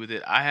what you do with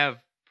it. I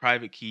have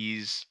private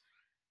keys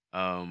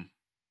um,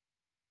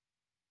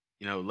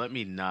 let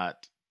me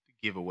not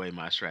give away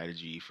my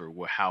strategy for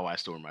how I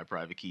store my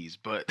private keys,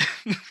 but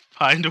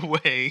find a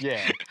way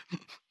yeah,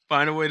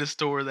 find a way to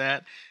store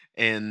that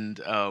and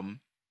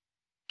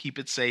keep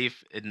it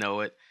safe and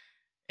know it.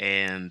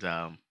 And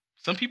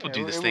some people yeah.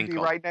 do this It would thing be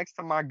called. right next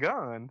to my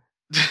gun.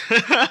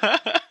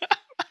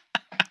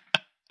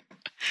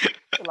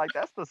 Like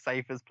that's the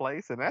safest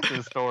place, and that's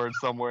in storage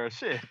somewhere.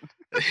 Shit.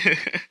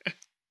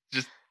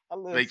 Just I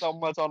live make so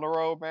much on the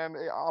road, man.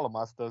 All of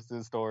my stuff's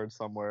in storage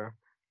somewhere.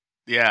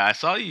 yeah, I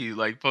saw you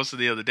like posted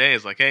the other day.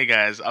 It's like, hey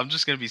guys, I'm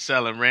just gonna be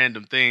selling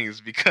random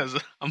things because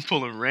I'm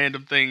pulling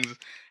random things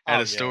out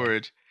Oh of yeah,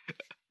 storage.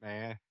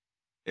 man.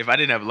 If I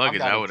didn't have I've luggage,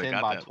 got I a would have 10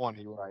 got by that.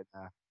 20 right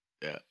now.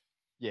 Yeah.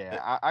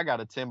 Yeah, I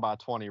got a 10 by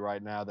 20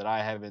 right now that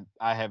I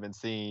haven't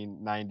seen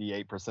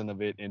 98%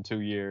 of it in 2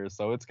 years,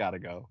 so it's got to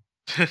go.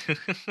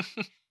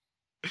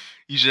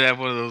 You should have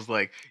one of those,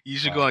 like, you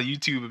should go Right. on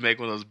YouTube and make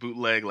one of those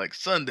bootleg, like,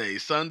 Sunday,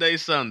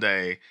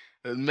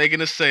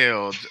 making a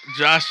sale.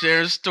 Josh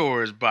Aaron's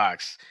storage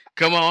box.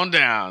 Come on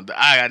down.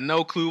 I got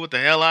no clue what the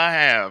hell I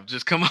have.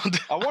 Just come on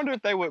I down. wonder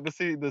if they would, but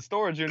see, the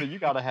storage unit, you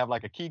gotta have,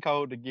 like, a key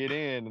code to get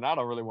in, and I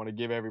don't really wanna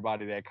give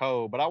everybody that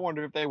code, but I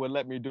wonder if they would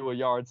let me do a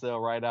yard sale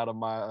right out of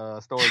my,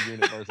 storage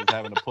unit versus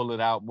having to pull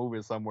it out, move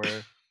it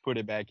somewhere, put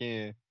it back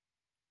in,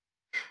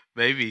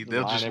 Maybe and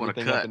they'll line just want to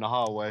everything up cut. in the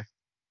hallway.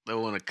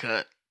 They'll want to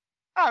cut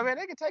Oh, man,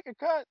 they can take a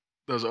cut.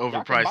 those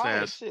Y'all can overpriced buy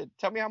it, ass. shit.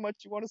 Tell me how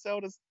much you wanna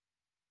sell this.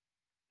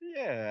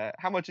 Yeah,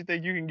 how much you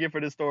think you can get for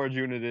this storage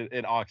unit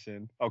at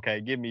auction?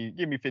 Okay, give me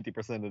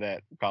 50% of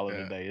that, call it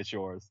a Yeah. day, it's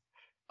yours.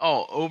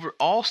 Oh,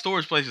 all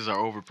storage places are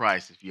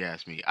overpriced. If you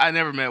ask me, I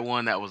never met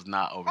one that was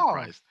not Oh,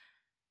 overpriced.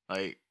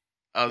 Like,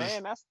 I was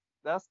just, man, that's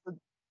the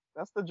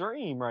that's the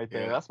dream right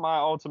there. yeah. That's my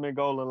ultimate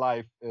goal in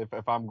life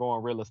if I'm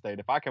going real estate.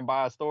 If I can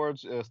buy a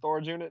storage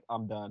unit,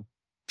 I'm done.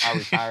 I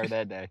retire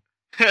that day.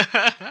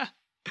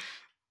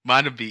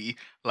 Mine would be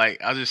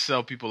like I'll just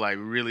sell people like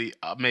really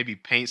maybe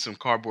paint some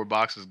cardboard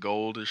boxes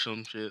gold or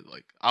some shit.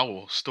 Like I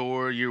will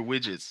store your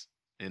widgets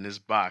in this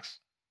box.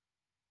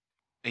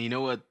 And you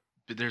know what?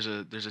 But there's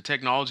a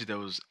technology that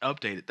was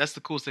updated. That's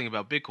the coolest thing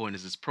about Bitcoin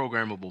is it's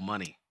programmable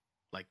money.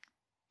 Like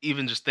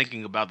even just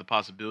thinking about the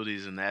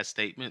possibilities in that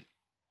statement,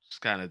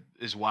 just kind of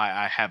is why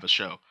I have a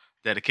show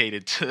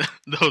dedicated to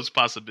those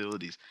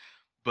possibilities.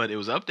 But it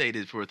was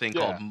updated for a thing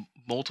called Yeah.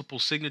 multiple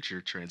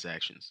signature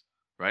transactions,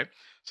 right?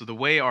 So the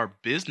way our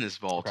business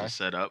vault is Okay.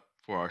 set up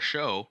for our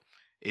show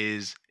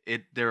is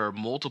there are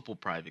multiple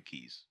private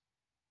keys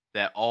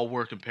that all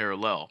work in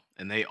parallel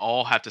and they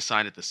all have to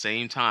sign at the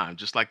same time,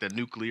 just like the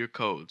nuclear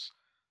codes.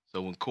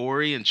 So when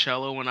Corey and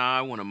Cello and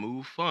I want to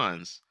move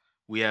funds,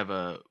 we have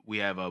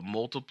a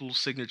multiple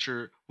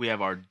signature. We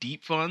have our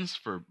deep funds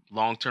for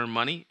long term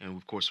money, and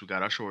of course we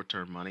got our short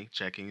term money,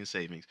 checking and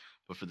savings.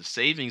 But for the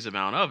savings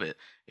amount of it,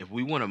 if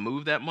we want to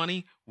move that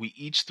money, we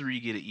each three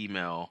get an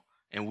email,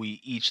 and we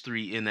each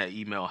three in that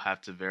email have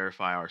to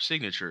verify our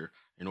signature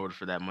in order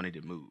for that money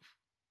to move.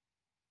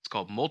 It's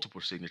called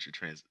multiple signature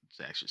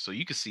transactions. So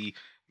you can see,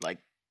 like,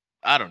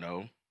 I don't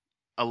know,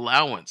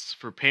 allowance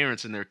for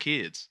parents and their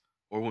kids,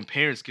 or when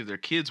parents give their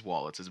kids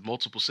wallets, it's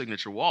multiple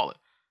signature wallet.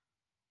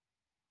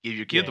 Give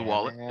your kid the Yeah,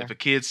 wallet. If man. a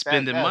kid's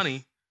That spending that's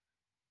money,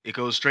 it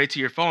goes straight to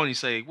your phone. You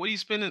say, "What are you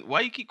spending?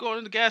 Why you keep going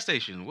to the gas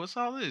station? What's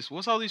all this?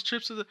 What's all these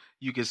trips to the?"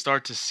 You can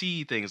start to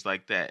see things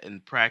like that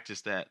and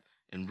practice that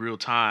in real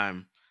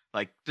time.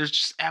 Like there's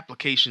just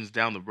applications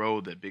down the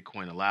road that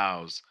Bitcoin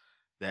allows.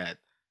 That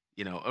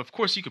of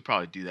course, you could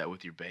probably do that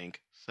with your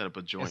bank. Set up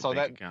a and joint so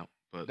bank account,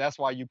 but that's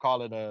why you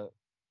call it a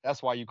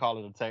that's why you call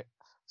it a tech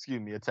excuse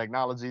me, a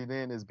technology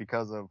then is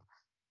because of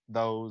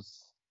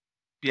those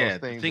those yeah,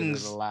 the things that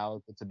it things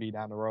allows it to be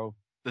down the road.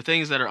 the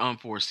things that are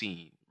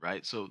unforeseen,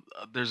 right? So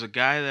there's a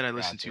guy that I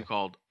listen to Gotcha.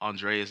 called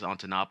Andreas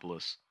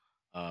Antonopoulos,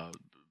 uh,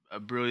 a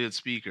brilliant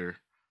speaker,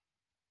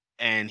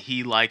 and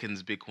he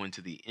likens Bitcoin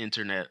to the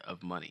internet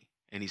of money.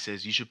 And he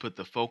says you should put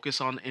the focus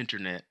on the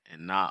internet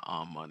and not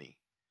on money.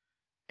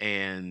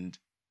 And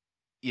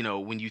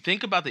when you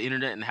think about the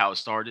internet and how it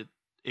started,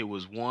 it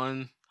was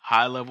one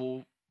high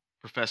level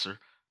professor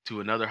to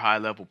another high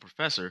level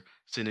professor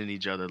sending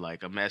each other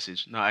like a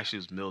message. No, actually,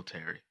 it was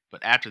military.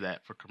 But after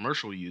that, for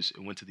commercial use,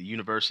 it went to the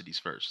universities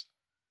first.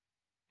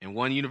 And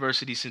one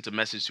university sent a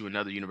message to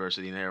another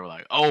university, and they were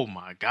like, oh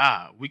my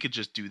God, we could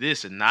just do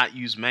this and not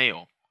use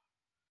mail.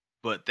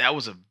 But that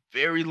was a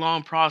very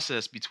long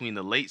process between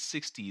the late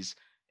 60s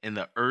and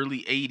the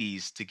early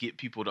 80s to get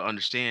people to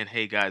understand,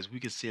 hey guys, we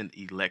can send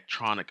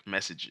electronic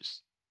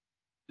messages.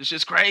 It's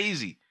just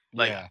crazy.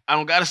 Like Yeah. I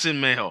don't gotta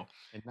send mail.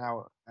 And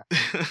now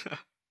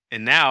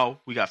And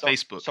now we got so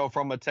Facebook. so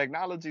from a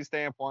technology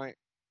standpoint,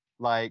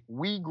 like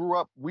we grew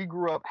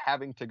up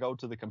having to go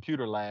to the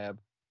computer lab.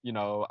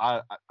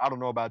 I don't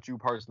know about you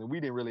personally. We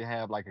didn't really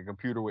have like a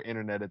computer with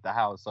internet at the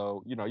house.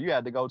 So, you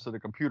had to go to the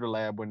computer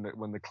lab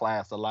when the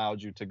class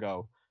allowed you to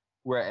go.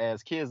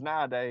 Whereas kids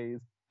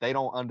nowadays, they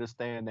don't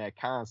understand that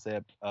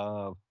concept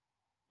of,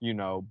 you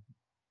know,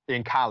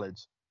 in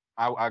college.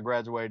 I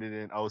graduated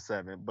in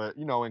 '07, but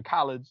in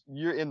college,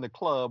 you're in the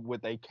club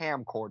with a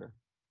camcorder,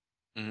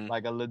 Hmm.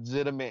 like a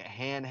legitimate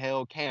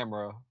handheld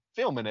camera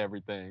filming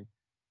everything.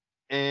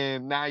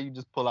 And now you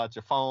just pull out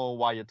your phone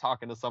while you're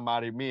talking to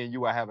somebody. Me and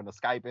you are having a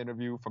Skype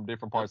interview from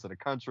different Yep. parts of the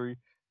country.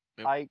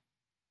 Yep. Like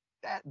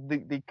that,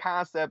 the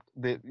concept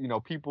that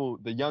people,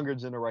 the younger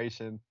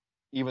generation,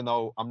 even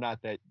though I'm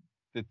not that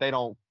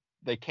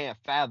they can't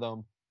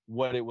fathom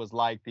what it was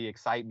like, the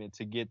excitement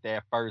to get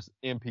that first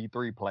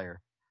MP3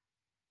 player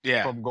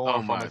Yeah. from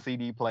Oh going from a my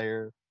CD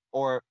player,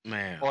 or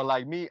man. or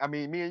like me. I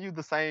mean, me and you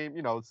the same.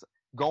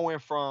 Going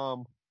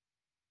from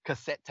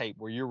cassette tape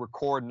where you're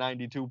recording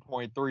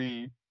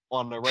 92.3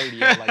 on the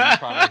radio, like you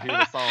trying to hear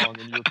the song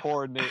and you're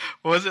recording it,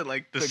 Was it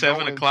like the to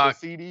 7 going to o'clock?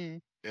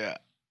 CD. Yeah.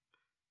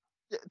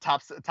 Yeah,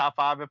 top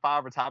 5 and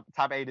 5 or top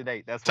 8 and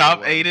 8. That's what it Top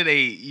was. 8 and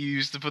 8. You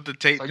used to put the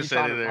tape So you cassette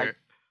trying in to like, there.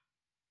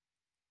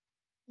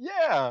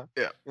 yeah,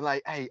 Yeah. you're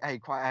like, hey,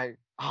 quiet. Hey,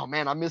 oh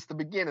man, I missed the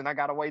beginning. I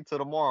gotta wait till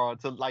tomorrow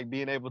to like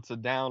being able to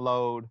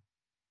download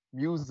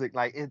music.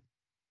 Like it,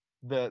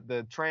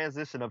 the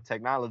transition of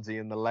technology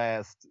in the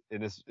last,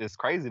 and it's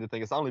crazy to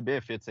think it's only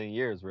been 15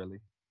 years really.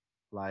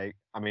 Like,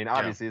 I mean, Yeah.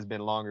 obviously it's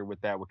been longer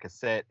with that with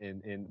cassette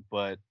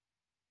but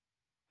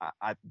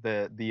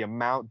the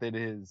amount that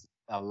has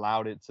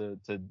allowed it to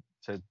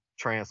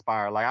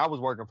transpire. Like I was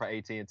working for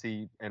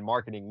AT&T and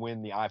marketing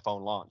when the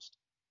iPhone launched.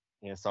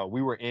 And so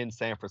we were in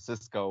San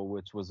Francisco,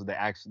 which was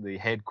the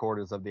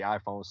headquarters of the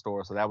iPhone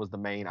store. So that was the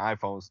main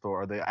iPhone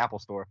store or the Apple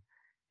store.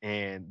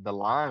 And the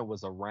line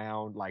was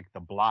around like the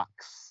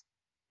blocks.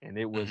 And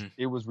Hmm.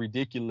 it was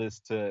ridiculous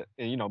to,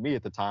 and me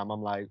at the time,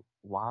 I'm like,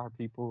 why are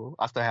people,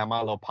 I still have my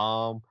little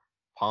Palm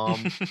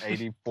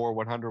 84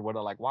 100, what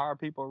are like, why are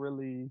people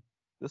really,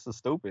 this is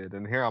stupid.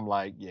 And here I'm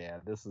like, yeah,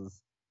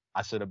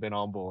 I should have been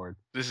on board.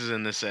 This is a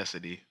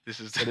necessity. This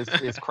is But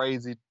it's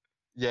crazy.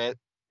 Yeah,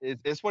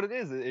 it's what it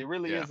is. It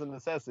really yeah, is a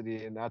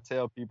necessity, and I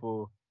tell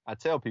people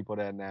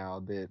that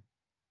now that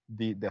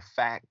the the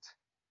fact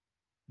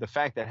the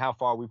fact that how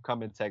far we've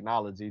come in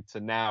technology to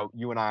now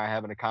you and I are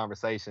having a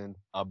conversation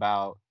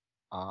about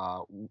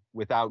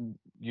without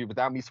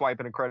without me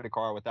swiping a credit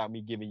card, without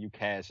me giving you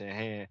cash in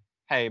hand.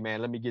 Hey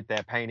man, let me get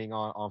that painting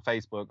on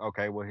Facebook.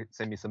 Okay, well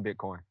send me some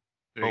Bitcoin.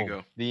 there you Boom,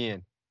 go. the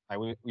end.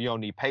 Like we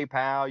don't need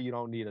PayPal. You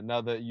don't need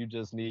another. You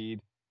just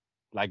need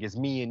like it's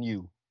me and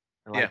you,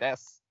 and like Yeah,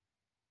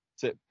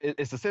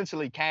 it's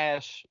essentially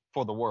cash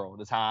for the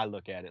world. Is how I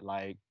look at it.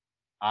 Like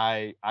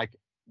I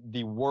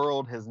the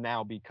world has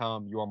now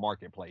become your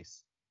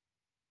marketplace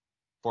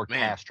for man.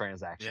 cash Yeah,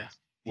 transactions,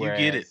 you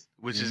get it, whereas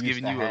which you is used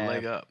giving to you a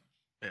leg have. up.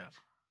 Yeah,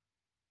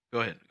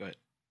 go ahead. Go ahead.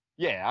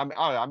 Yeah,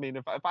 I mean,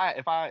 if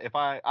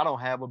I don't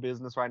have a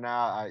business right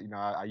now,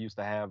 I used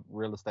to have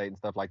real estate and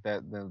stuff like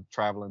that, then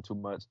traveling too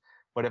much.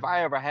 But if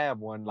I ever have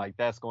one, like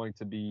that's going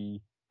to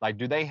be like,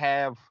 do they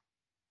have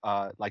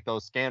like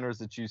those scanners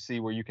that you see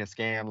where you can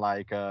scan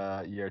like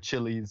your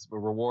Chili's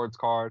rewards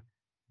card?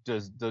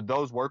 Do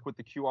those work with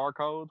the QR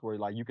codes where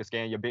like you can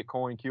scan your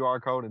Bitcoin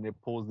QR code and it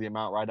pulls the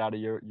amount right out of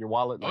your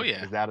wallet? Oh Like,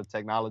 yeah. is that a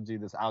technology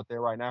that's out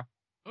there right now?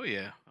 Oh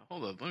yeah.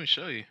 Hold up. Let me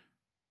show you.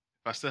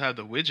 If I still have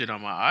the widget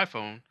on my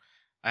iPhone,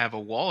 I have a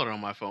wallet on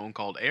my phone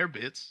called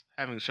Airbits.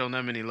 Haven't shown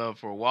them any love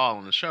for a while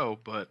on the show,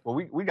 but Well,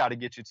 we got to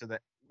get you to the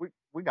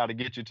we got to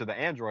get you to the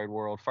Android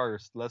world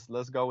first.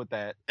 Let's go with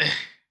that.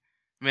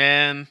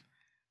 man,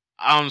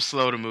 I'm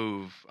slow to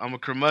move. I'm a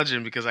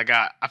curmudgeon because I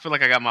feel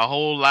like I got my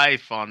whole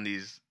life on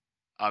these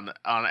on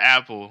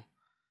Apple,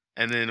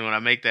 and then when I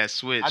make that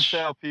I switch,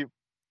 tell people,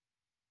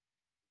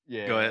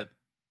 go yeah, ahead.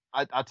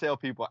 I tell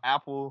people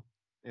Apple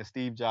and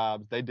Steve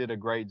Jobs, they did a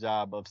great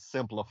job of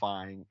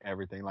simplifying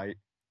everything. Like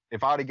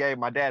if I'd have gave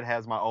my dad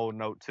has my old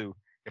note too.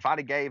 If I'd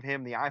have gave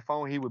him the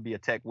iPhone, he would be a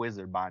tech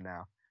wizard by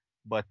now.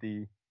 But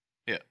the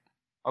Yeah.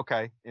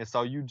 okay, and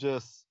so you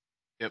just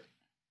Yep.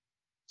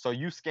 so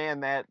you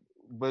scan that,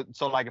 but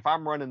so like if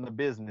I'm running the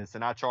business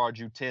and I charge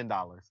you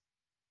 $10,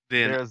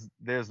 Then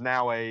there's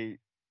now a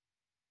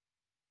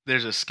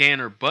there's a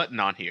scanner button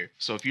on here.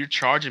 So if you're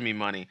charging me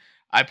money,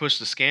 I push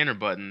the scanner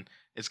button.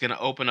 It's gonna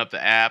open up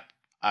the app.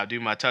 I do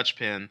my touch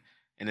pin,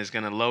 and it's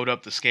gonna load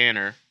up the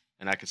scanner,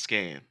 and I can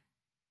scan.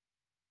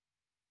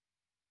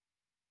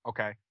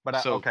 okay, but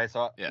So okay,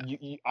 so yeah,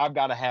 I've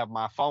got to have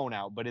my phone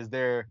out. But is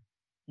there,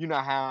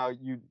 how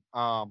you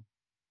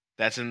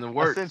that's in the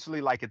works.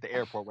 essentially like at the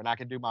airport when I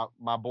can do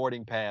my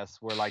boarding pass,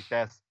 where like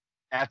that's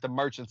at the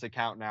merchant's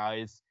account now.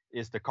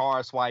 Is the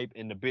card swipe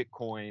and the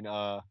Bitcoin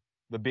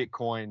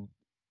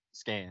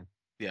scan.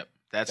 Yep,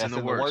 that's in That's the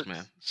in the works,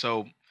 man. works.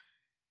 So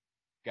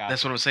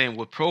that's what Gotcha. I'm saying.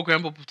 With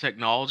programmable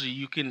technology,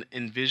 you can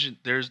envision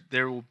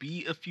there will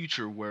be a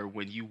future where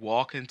when you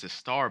walk into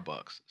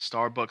Starbucks,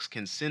 Starbucks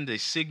can send a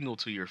signal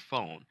to your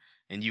phone,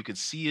 and you can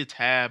see a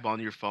tab on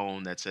your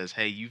phone that says,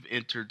 "Hey, you've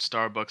entered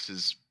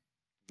Starbucks's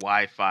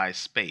Wi-Fi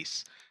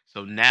space."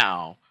 So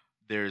now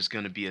there's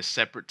going to be a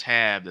separate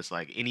tab that's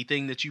like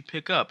anything that you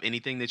pick up,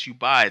 anything that you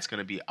buy, it's going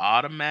to be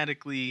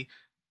automatically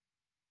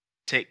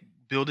take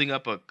building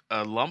up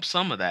a lump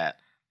sum of that.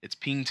 It's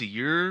pinged to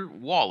your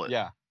wallet.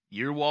 Yeah,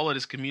 Your wallet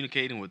is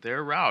communicating with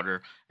their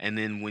router, and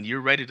then when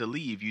you're ready to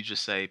leave, you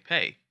just say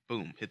pay.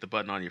 Boom, hit the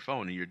button on your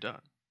phone, and you're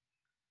done.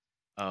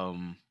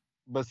 Um,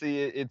 but see,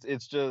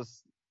 it's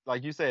just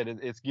like you said,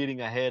 it's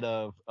getting ahead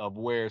of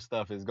where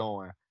stuff is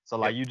going. So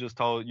like yep, you just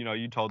told,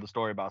 you told the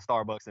story about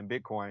Starbucks and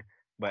Bitcoin,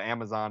 but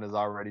Amazon is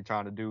already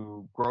trying to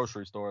do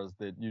grocery stores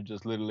that you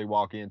just literally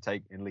walk in,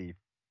 take, and leave.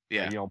 Like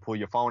yeah. you don't pull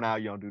your phone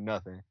out, you don't do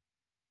nothing.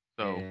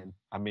 So And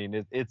I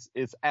mean,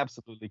 it's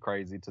absolutely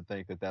crazy to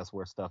think that that's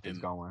where stuff is and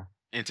going.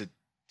 and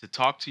to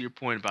talk to your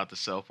point about the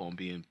cell phone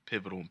being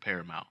pivotal and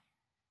paramount.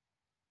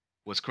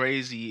 What's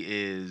crazy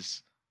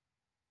is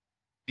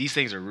these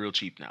things are real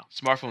cheap now.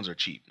 Smartphones are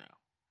cheap now.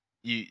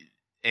 You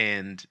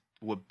and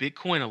what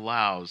Bitcoin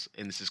allows,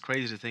 and this is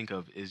crazy to think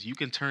of, is you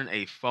can turn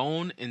a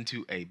phone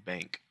into a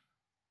bank.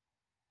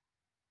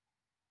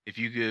 If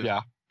you give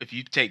Yeah, if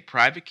you take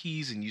private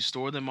keys and you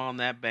store them on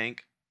that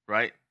bank,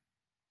 right?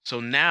 So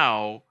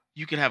now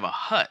you can have a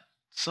hut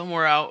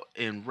somewhere out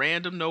in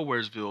random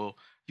Nowheresville.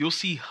 you'll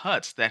see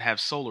huts that have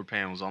solar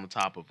panels on the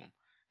top of them.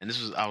 And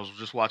I was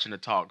just watching a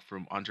talk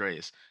from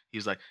Andreas. He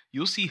was like,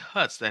 you'll see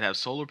huts that have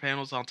solar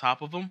panels on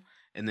top of them,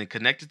 and then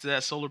connected to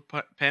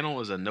that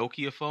panel is a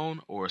Nokia phone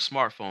or a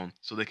smartphone,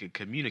 so they can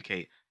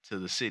communicate to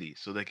the city,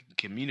 so they can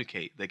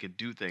communicate, they can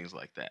do things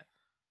like that.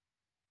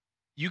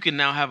 You can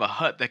now have a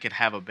hut that can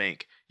have a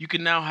bank. You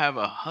can now have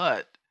a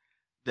hut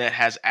that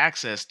has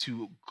access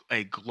to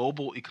a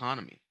global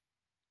economy.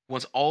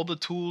 Once all the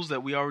tools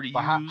that we already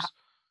But use,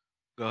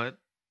 go ahead.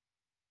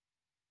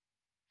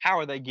 how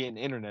are they getting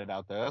internet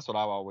out there? That's what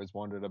I've always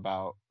wondered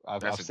about.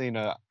 That's I've a seen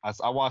I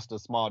watched a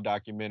small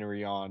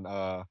documentary on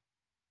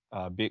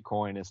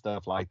Bitcoin and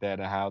stuff like that,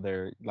 and how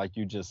they're, like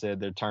you just said,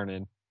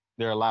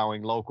 they're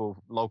allowing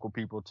local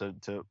people to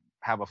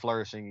have a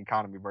flourishing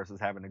economy versus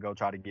having to go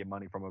try to get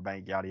money from a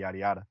bank, yada yada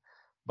yada.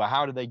 But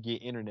how do they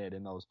get internet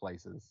in those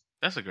places?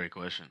 that's a great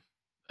question.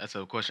 That's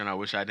a question I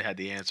wish I'd had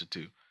the answer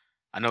to.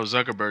 I know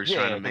Zuckerberg's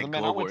trying Yeah, to because make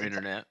man, I global went to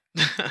internet,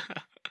 oh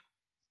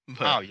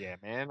but yeah,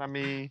 man. I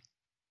mean,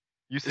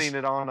 you it's seen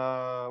it on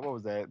what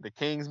was that? The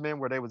Kingsman,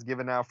 where they was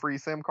giving out free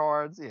SIM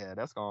cards. Yeah,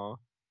 that's gone.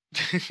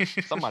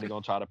 Somebody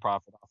gonna try to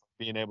profit off of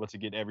being able to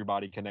get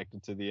everybody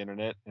connected to the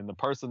internet, and the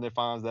person that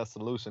finds that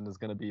solution is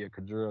gonna be a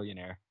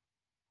quadrillionaire.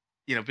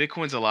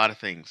 Bitcoin's a lot of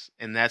things,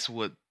 and that's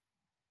what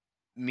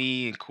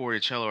me and Corey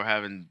Cello are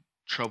having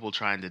trouble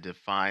trying to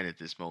define at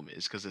this moment.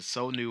 Is because it's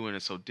so new and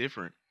it's so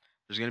different.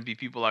 There's going to be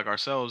people like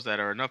ourselves that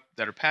are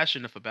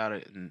passionate enough about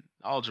it and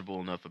knowledgeable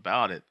enough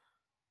about it,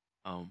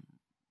 um,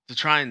 to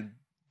try and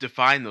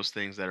define those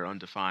things that are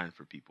undefined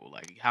for people.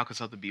 Like, how can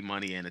something be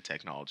money and a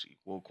technology?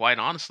 Well, quite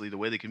honestly, the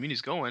way the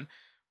community's going,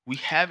 we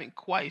haven't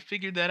quite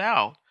figured that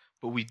out.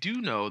 But we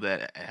do know that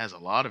it has a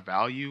lot of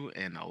value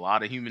and a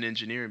lot of human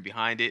engineering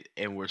behind it,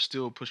 and we're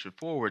still pushing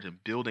forward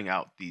and building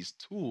out these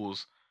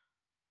tools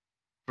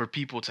for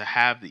people to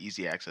have the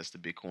easy access to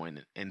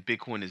Bitcoin. And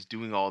Bitcoin is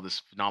doing all this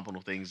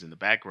phenomenal things in the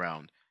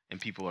background, and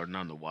people are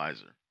none the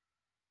wiser.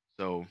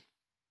 So,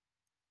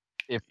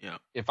 If yeah.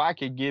 if I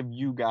could give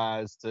you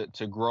guys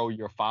to grow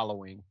your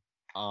following,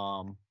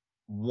 um,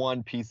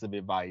 one piece of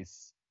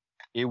advice,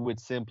 it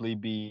would simply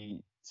be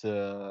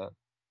to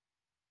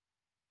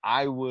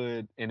I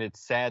would, and it's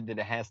sad that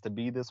it has to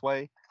be this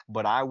way,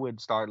 but I would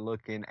start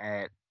looking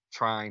at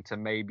trying to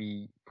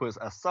maybe put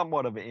a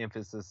somewhat of an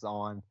emphasis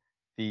on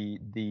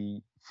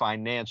the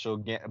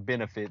financial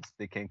benefits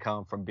that can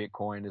come from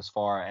Bitcoin, as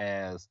far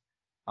as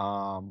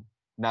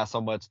not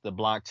so much the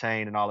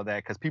blockchain and all of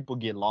that, because people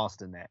get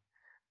lost in that.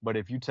 But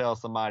if you tell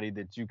somebody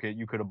that you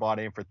could have bought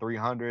in for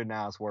 300,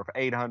 now it's worth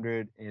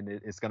 800, and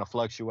it's going to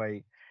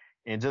fluctuate,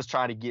 and just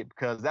try to get,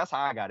 because that's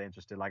how I got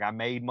interested. Like, I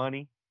made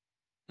money,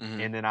 Hmm.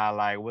 and then I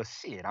like, well,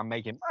 shit, I'm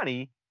making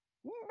money.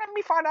 Let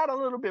me find out a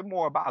little bit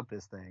more about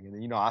this thing. And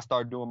then, I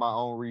start doing my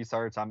own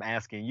research. I'm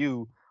asking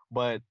you,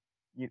 but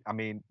I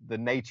mean, the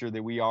nature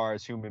that we are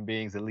as human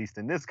beings, at least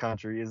in this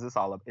country, is it's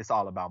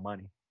all about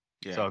money.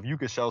 Yeah. So if you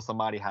could show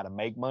somebody how to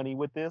make money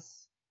with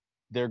this,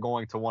 they're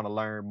going to want to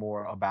learn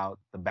more about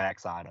the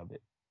backside of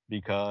it.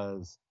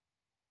 Because,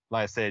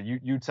 like I said,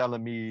 you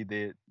telling me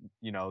that,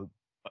 you know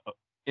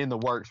in the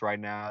works right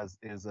now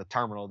is a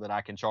terminal that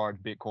I can charge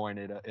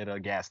Bitcoin at a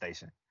gas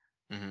station.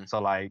 Hmm. So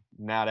like,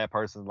 now that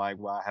person's like,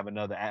 well, I have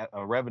another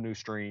a revenue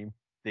stream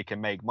that can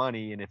make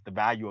money, and if the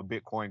value of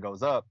Bitcoin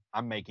goes up,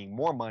 I'm making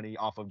more money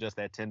off of just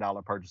that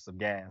 $10 purchase of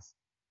gas.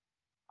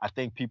 I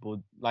think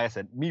people, like I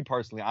said, me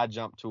personally, I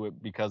jumped to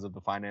it because of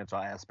the financial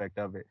aspect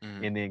of it,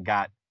 Hmm. and then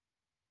got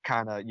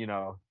kind of,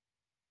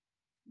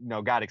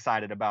 got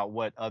excited about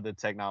what other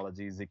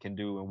technologies it can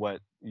do, and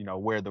what,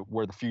 where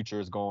the future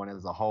is going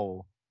as a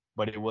whole.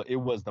 But it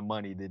was the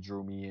money that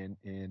drew me in,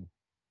 and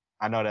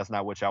I know that's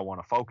not what y'all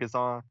want to focus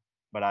on,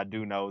 but I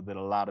do know that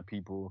a lot of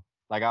people,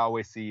 like I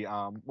always see,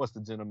 what's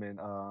the gentleman,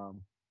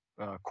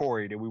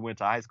 Corey, that we went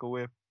to high school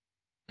with.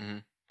 Hmm.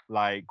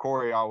 Like,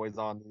 Corey always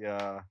on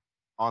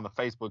the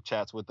Facebook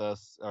chats with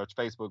us, or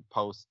Facebook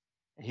posts.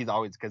 He's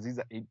always, because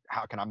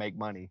how can I make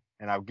money?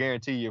 And I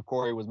guarantee you, if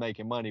Corey was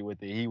making money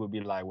with it, he would be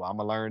like, well, I'm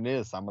gonna learn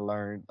this. I'm gonna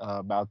learn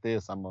about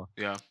this.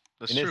 Yeah,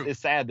 that's And it's true. it's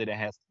sad that it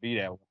has to be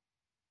that way.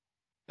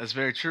 That's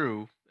very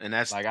true. And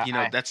that's, Like,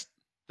 I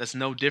that's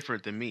no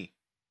different than me.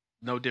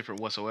 No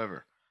different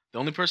whatsoever. The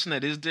only person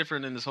that is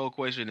different in this whole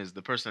equation is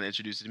the person that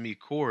introduced it to me.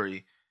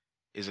 Corey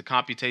is a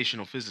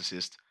computational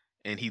physicist,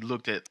 and he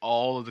looked at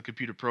all of the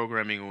computer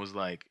programming and was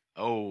like,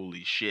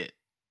 "Holy shit,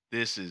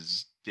 this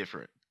is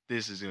different.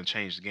 This is gonna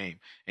change the game."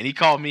 And he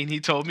called me and he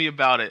told me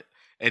about it,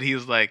 and he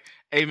was like,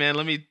 "Hey man,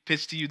 let me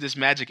pitch to you this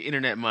magic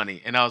internet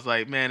money." And I was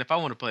like, "Man, if I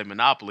want to play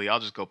Monopoly, I'll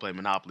just go play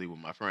Monopoly with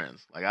my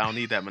friends. Like, I don't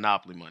need that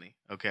Monopoly money."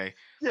 Okay.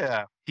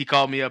 yeah, He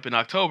called me up in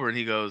October and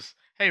he goes,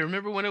 "Hey,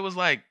 remember when it was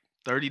like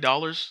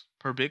 $30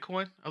 per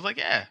Bitcoin?" I was like,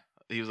 "Yeah."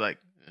 He was like,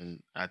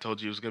 "And I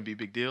told you it was gonna be a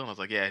big deal." And I was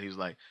like, "Yeah." And he was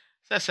like,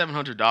 "It's at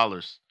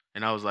 $700."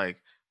 And I was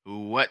like,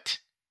 "What?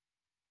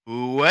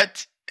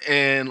 What?"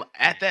 And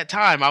at that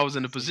time, I was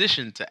in a see,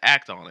 position to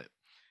act on it,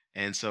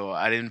 and so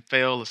I didn't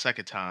fail a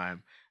second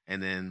time.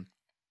 And then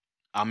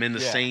I'm in the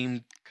yeah.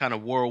 same kind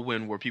of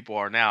whirlwind where people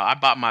are now. I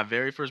bought my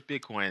very first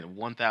Bitcoin at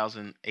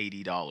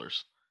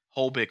 $1,080.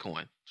 whole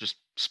Bitcoin, just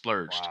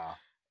splurged. Wow.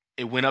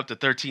 It went up to Okay.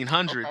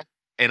 1,300,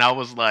 and I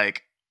was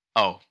like,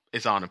 "Oh,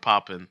 it's on and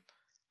popping.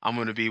 I'm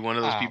gonna be one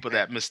of those Oh people man,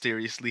 that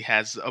mysteriously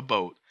has a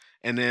boat."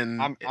 And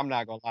then, I'm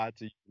not gonna lie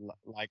to you.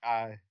 Like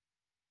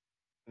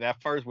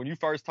that first when you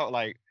first talk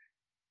like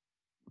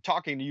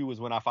talking to you was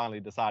when I finally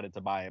decided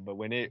to buy it. But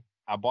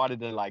I bought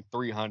it at like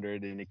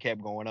 300 and it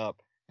kept going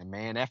up. And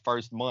man, that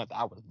first month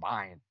I was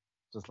buying.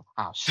 Just like,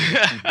 oh shit,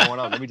 it keep going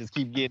up. Let me just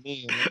keep getting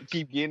in. Let me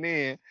keep getting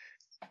in.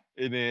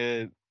 And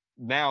then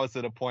now it's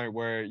at a point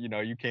where,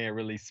 you can't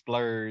really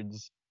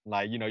splurge.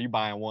 Like, you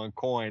buying one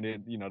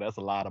coin, that's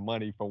a lot of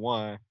money for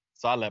one.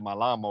 So I let my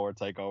lawnmower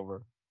take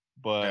over.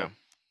 yeah, But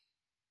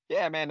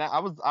yeah, man, I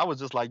was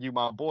just like you.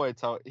 My boy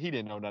told he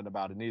didn't know nothing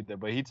about it neither,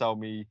 but he told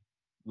me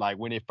like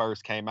when it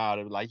first came out,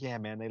 it was like, yeah,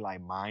 man, they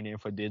like mining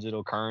for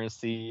digital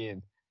currency,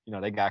 and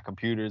they got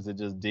computers that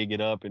just dig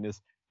it up, and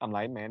it's. I'm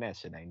like, man, that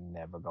shit ain't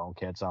never gonna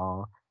catch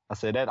on. I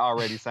said that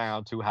already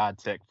sound too high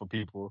tech for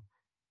people.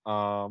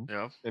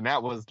 yeah, And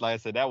that was like I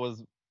said, that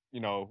was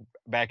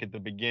back at the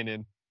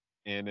beginning,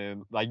 and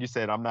then like you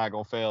said, I'm not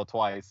gonna fail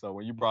twice. So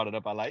when you brought it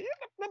up, I like,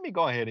 yeah, let me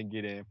go ahead and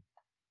get in.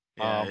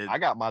 yeah. It, I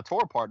got my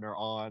tour partner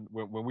on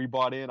when we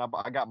bought in.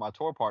 I got my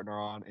tour partner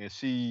on, and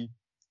she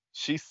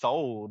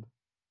sold,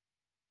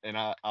 and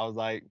I was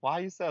like, "Why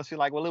you sell?" She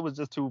like, "Well, it was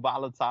just too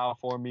volatile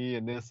for me,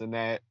 and this and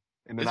that."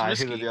 And then it's I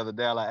hit her risky. the other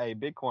day, like, "Hey,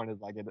 Bitcoin is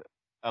like at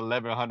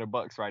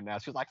 $1,100 right now."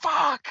 She was like,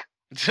 "Fuck!"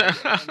 Like,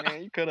 yeah,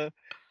 man, you could have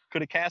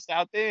cashed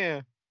out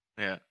then.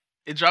 Yeah,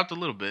 it dropped a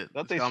little bit.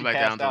 I It's think gone she back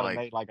down cashed to out and like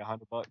made like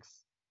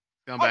 $100.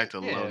 gone Oh back to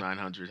low yeah,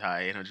 900,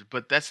 high 800.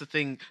 But that's the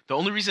thing. The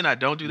only reason I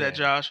don't do that, yeah,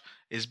 Josh,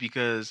 is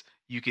because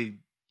you can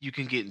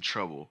get in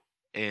trouble,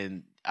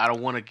 and I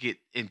don't want to get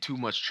in too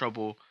much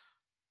trouble.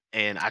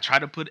 And I try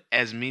to put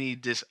as many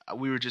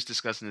we were just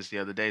discussing this the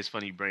other day. It's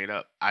funny you bring it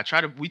up.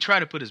 We try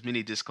to put as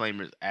many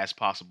disclaimers as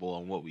possible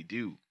on what we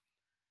do.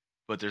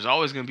 But there's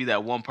always going to be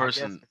that one I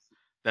guess. person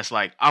that's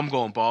like, I'm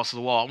going balls to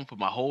the wall. I'm going to put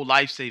my whole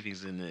life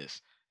savings in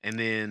this. And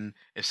then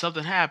if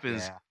something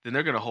happens, Yeah, then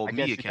they're going to I hold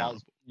me guess you guys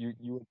accountable. you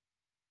You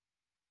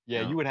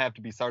Yeah, know? you would have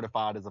to be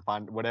certified as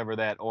whatever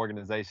that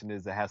organization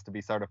is that has to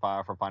be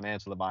certified for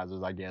financial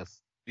advisors, I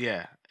guess.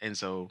 Yeah. And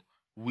so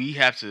we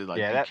have to like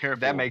Yeah, be that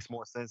careful. makes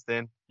more sense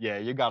then. Yeah,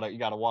 you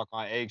gotta walk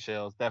on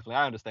eggshells. Definitely,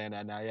 I understand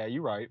that now. Yeah,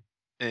 you're right.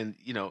 And,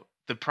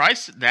 the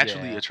price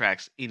naturally Yeah,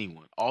 attracts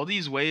anyone. All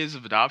these ways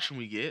of adoption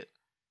we get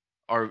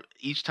are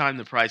each time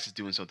the price is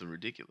doing something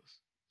ridiculous.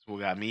 So we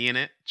got me in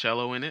it,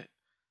 Cello in it.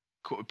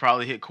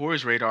 Probably hit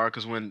Corey's radar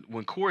because when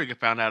Corey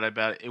found out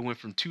about it, it went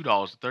from $2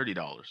 to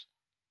 $30.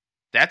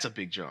 That's a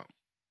big jump.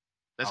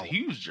 That's a oh,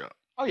 huge jump.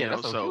 oh You yeah, know,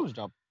 that's a so huge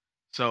jump.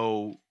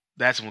 so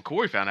that's when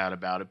Corey found out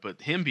about it.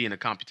 But him being a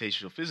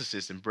computational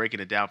physicist and breaking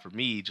it down for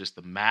me, just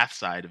the math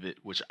side of it,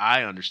 which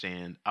I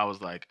understand, I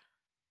was like,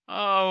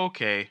 oh,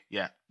 okay,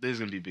 yeah, this is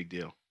gonna be a big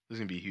deal. This is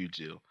gonna be a huge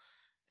deal.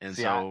 And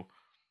See, I so,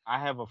 I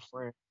have a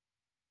friend.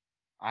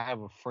 I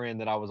have a friend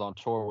that I was on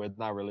tour with,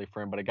 not really a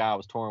friend, but a guy I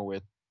was touring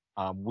with.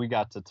 We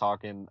got to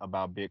talking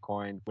about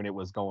Bitcoin when it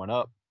was going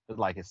up. It was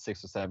like at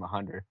 600 or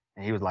 700,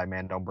 and he was like,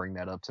 "Man, don't bring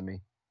that up to me."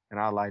 And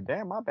I was like,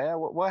 "Damn, my bad.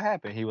 What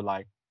happened?" He was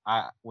like,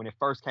 "I when it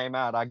first came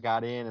out, I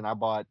got in and I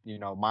bought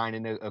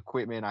mining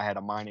equipment. I had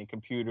a mining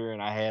computer,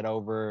 and I had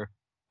over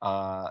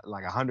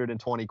like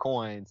 120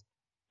 coins,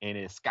 and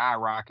it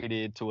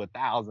skyrocketed to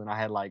 1,000. I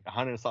had like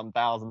 100 something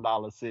thousand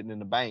dollars sitting in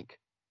the bank,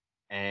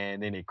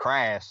 and then it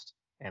crashed."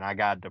 And I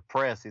got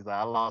depressed. He's like,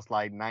 I lost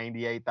like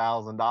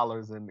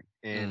 $98,000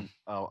 mm, in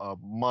a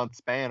month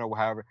span or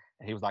whatever.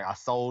 And he was like, I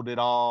sold it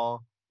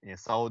all and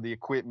sold the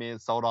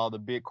equipment, sold all the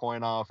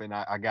Bitcoin off, and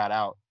I got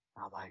out.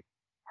 I was like,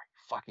 are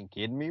you fucking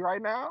kidding me right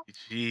now?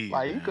 jeez,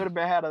 Like you could man. have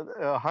been had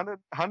a hundred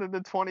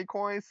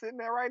coins sitting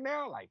there right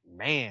now. Like,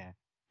 man.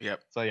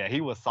 Yep. So yeah,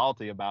 he was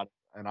salty about it.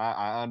 And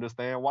I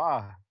understand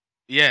why.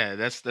 Yeah,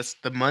 that's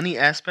the money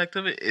aspect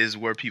of it is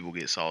where people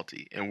get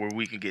salty and where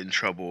we can get in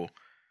trouble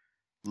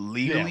Yeah,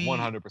 legally,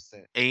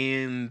 100%.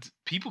 and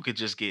people could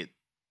just get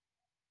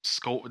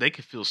they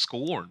could feel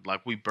scorned,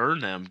 like we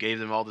burned them, gave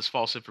them all this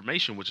false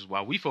information, which is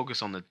why we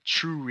focus on the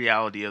true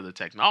reality of the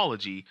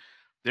technology.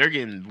 They're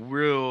getting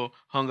real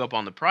hung up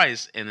on the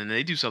price, and then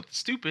they do something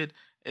stupid,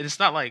 and it's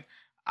not like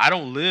I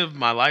don't live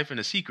my life in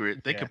a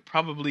secret. They Yeah. could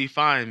probably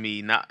find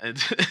me not they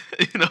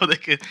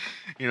could,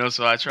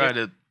 so I try It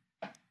to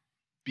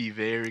be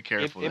very it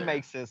careful it there.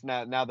 makes sense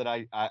now that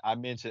I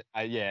mentioned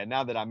yeah,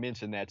 now that I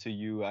mentioned that to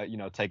you,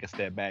 take a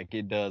step back.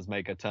 It does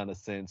make a ton of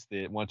sense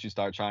that once you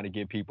start trying to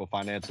give people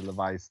financial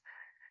advice,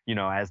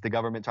 as the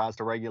government tries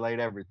to regulate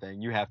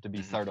everything, you have to be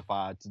Mhm.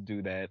 certified to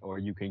do that, or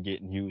you can get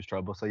in huge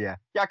trouble. So yeah,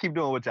 y'all keep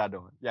doing what y'all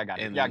doing. Y'all got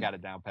it. And Y'all then got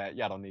it down pat.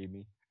 Y'all don't need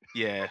me.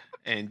 yeah,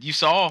 and you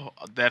saw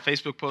that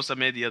Facebook post I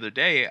made the other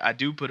day. I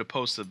do put a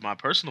post of my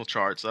personal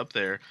charts up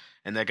there,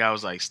 and that guy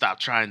was like, "Stop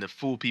trying to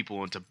fool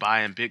people into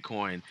buying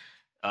Bitcoin,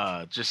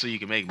 just so you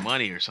can make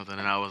money or something."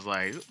 And I was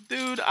like,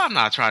 "Dude, I'm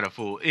not trying to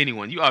fool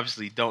anyone. You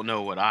obviously don't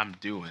know what I'm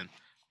doing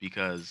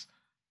because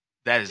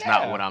that is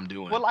not what Yeah. I'm Well,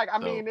 doing." like I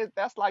So mean,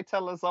 that's like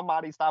telling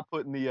somebody stop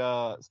putting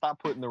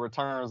the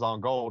returns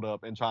on gold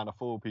up and trying to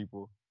fool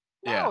people.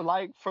 Yeah. No,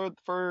 like for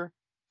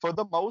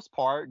the most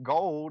part,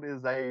 gold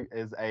is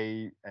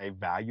a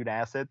valued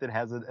asset that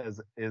has a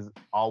is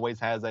always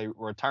has a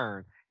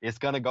return. It's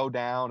gonna go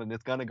down and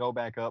it's gonna go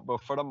back up,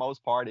 but for the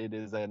most part, it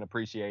is an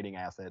appreciating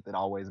asset that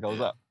always goes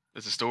Yeah. up.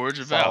 It's a storage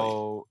of value.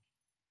 So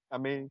I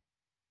mean,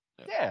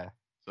 Yeah. yeah,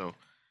 So,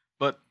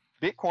 but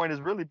Bitcoin is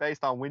really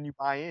based on when you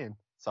buy in.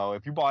 So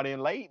if you bought in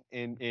late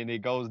and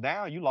it goes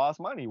down, you lost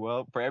money.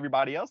 Well, for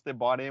everybody else that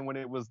bought in when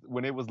it was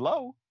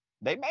low,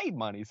 they made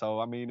money. So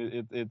I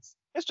mean,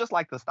 it's just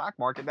like the stock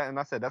market. And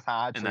I said that's how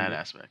I in treat that it.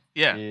 aspect,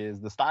 yeah,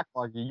 Is the stock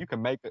market you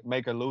can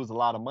make or lose a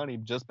lot of money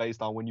just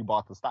based on when you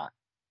bought the stock.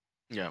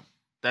 yeah.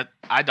 That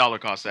I dollar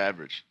cost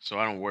average, so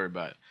I don't worry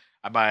about it.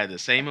 I buy the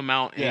same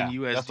amount in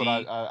Yeah, that's what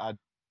USD. I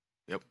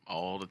Yep,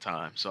 all the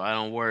time. So I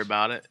don't worry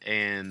about it,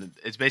 and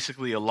it's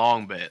basically a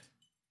long bet.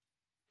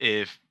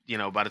 If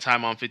by the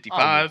time I'm oh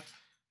yeah.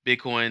 55,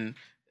 Bitcoin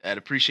had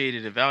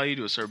appreciated in value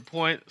to a certain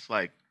point, it's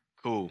like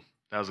cool.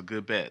 That was a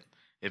good bet.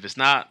 If it's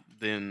not,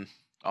 then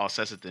I'll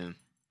assess it then.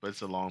 But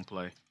it's a long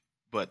play.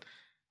 But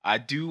I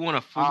do want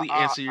to fully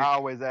answer your. I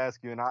always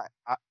ask you, and I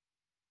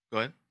Go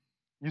ahead.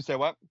 you say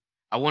what?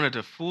 I wanted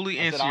to fully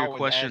I said answer I your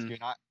always ask you, question.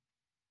 and I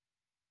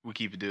We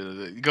keep it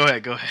doing. Go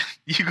ahead. Go ahead.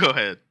 You go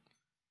ahead.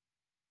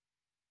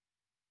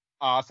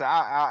 so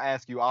I'll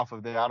ask you off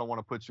of there. I don't want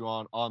to put you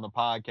on the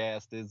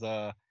podcast. Is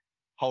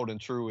holding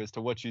true as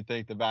to what you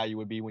think the value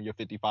would be when you're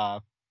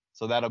 55.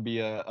 So that'll be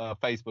a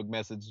Facebook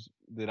message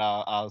that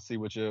I'll see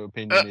what your Uh,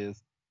 opinion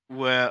is.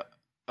 well,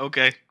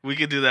 okay. We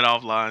can do that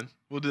offline.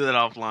 We'll do that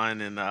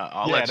offline, and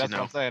I'll Yeah, let you that's what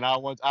know. I'm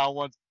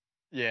saying.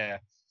 Yeah.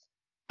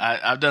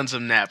 I've done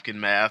some napkin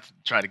math,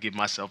 try to give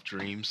myself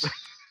dreams.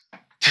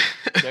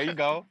 There you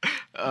go.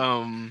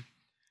 um,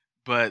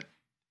 but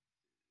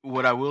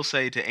what I will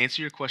say to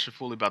answer your question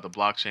fully about the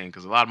blockchain,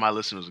 because a lot of my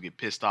listeners will get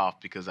pissed off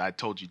because I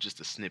told you just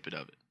a snippet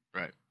of it,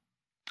 right?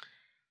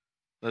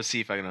 Let's see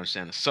if I can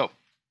understand this. So,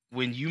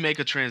 when you make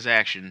a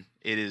transaction,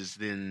 it is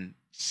then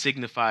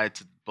signified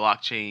to the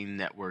blockchain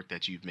network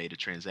that you've made a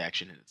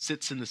transaction, and it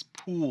sits in this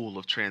pool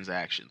of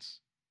transactions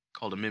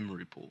called a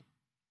memory pool.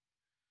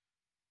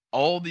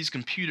 All these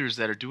computers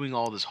that are doing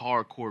all this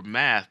hardcore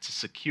math to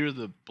secure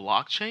the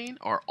blockchain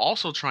are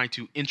also trying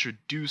to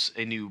introduce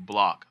a new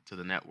block to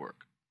the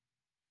network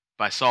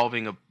by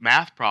solving a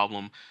math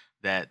problem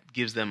that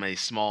gives them a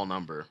small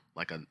number,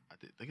 like I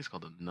think it's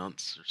called a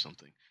nonce or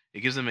something. It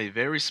gives them a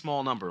very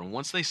small number, and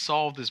once they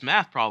solve this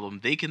math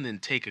problem, they can then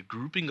take a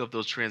grouping of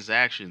those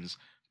transactions,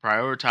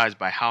 prioritized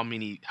by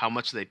how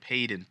much they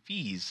paid in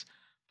fees,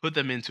 put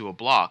them into a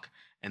block,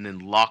 and then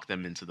lock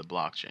them into the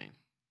blockchain.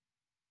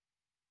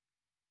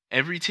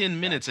 Every 10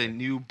 minutes, a Gotcha.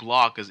 new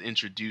block is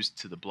introduced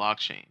to the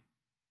blockchain.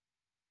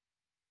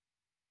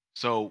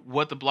 So,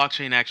 what the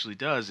blockchain actually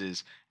does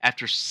is,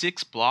 after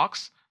 6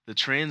 blocks, the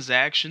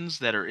transactions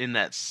that are in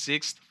that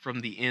sixth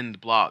from the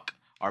end block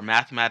are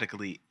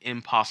mathematically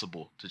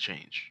impossible to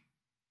change.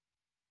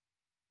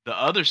 The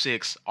other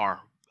 6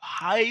 are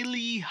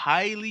highly,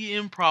 highly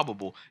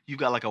improbable. You've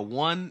got like a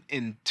 1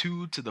 in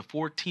 2 to the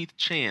 14th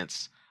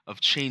chance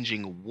of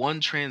changing one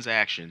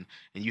transaction,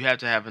 and you have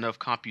to have enough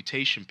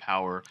computation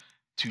power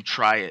to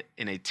try it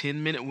in a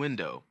 10-minute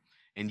window.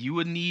 And you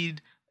would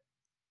need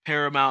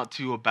Paramount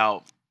to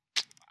about,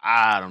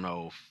 I don't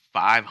know,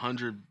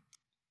 500.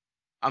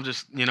 I'm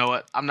just, you know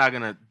what? I'm not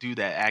going to do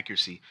that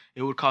accuracy.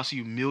 It would cost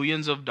you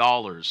millions of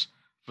dollars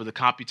for the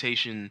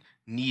computation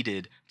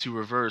needed to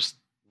reverse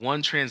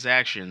one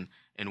transaction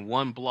in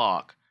one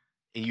block,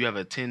 and you have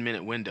a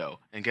 10-minute window.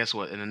 And guess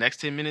what? In the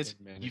next 10 minutes,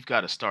 10 minutes. you've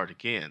got to start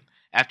again.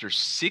 After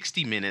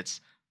 60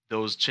 minutes,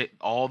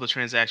 all the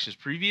transactions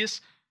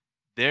previous,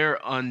 they're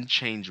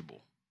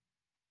unchangeable.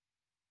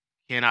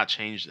 Cannot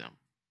change them.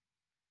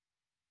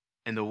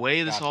 And the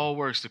way this Gotcha. all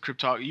works, the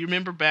crypto, you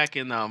remember back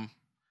in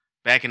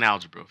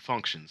algebra,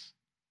 functions,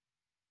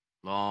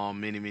 long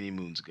many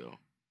moons ago.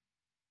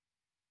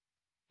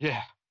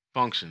 Yeah.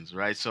 Functions,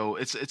 right? So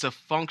it's a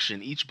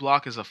function. Each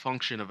block is a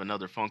function of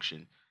another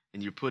function,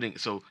 and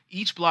so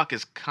each block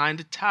is kind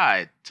of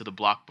tied to the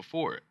block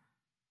before it.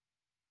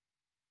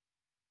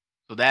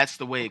 So that's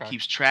the way it Okay.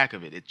 keeps track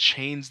of it. It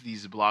chains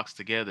these blocks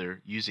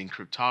together using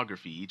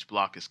cryptography. Each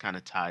block is kind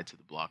of tied to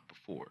the block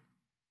before.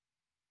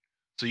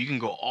 So you can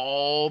go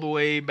all the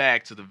way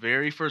back to the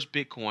very first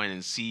Bitcoin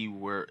and see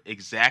where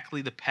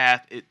exactly the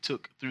path it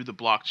took through the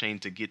blockchain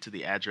to get to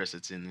the address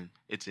it's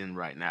in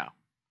right now.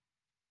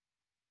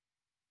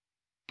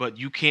 But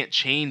you can't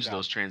change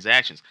those Gotcha.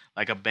 transactions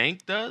like a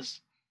bank does.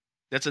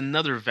 That's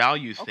another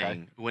value Okay.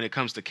 thing when it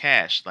comes to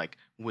cash. Like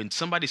when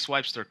somebody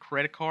swipes their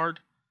credit card,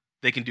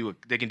 they can do a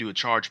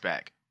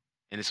chargeback,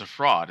 and it's a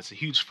fraud. It's a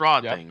huge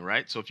fraud Yep. thing,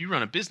 right? So if you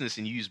run a business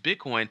and you use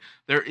Bitcoin,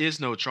 there is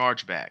no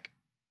chargeback.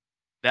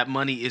 That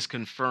money is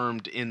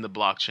confirmed in the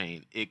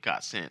blockchain. It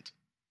got sent.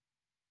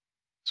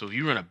 So if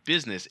you run a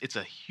business, it's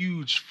a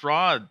huge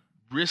fraud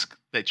risk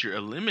that you're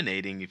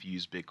eliminating if you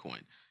use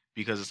Bitcoin,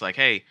 because it's like,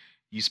 hey,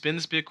 you spend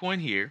this Bitcoin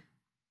here,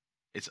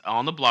 it's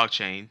on the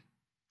blockchain,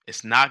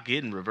 it's not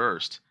getting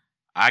reversed.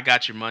 I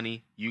got your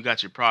money, you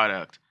got your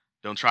product.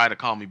 Don't try to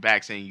call me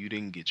back saying you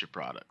didn't get your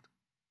product.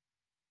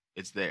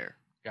 It's there.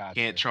 Can't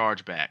Gotcha.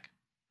 charge back,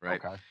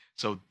 right? Okay.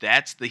 So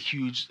that's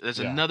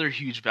Yeah. another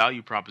huge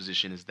value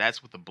proposition is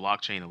that's what the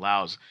blockchain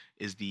allows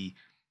is the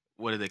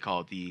what do they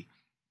call it? The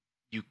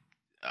you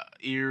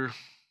ear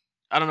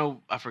I don't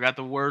know, I forgot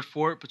the word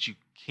for it, but you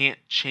can't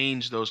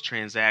change those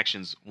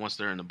transactions once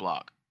they're in the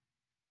block.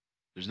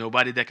 There's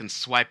nobody that can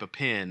swipe a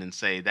pin and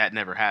say that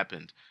never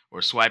happened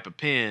or swipe a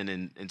pin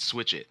and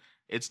switch it.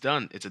 It's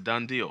done. It's a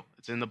done deal.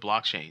 It's in the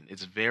blockchain.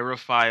 It's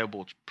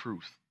verifiable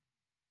proof.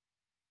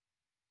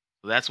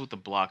 So that's what the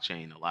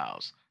blockchain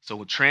allows. So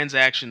when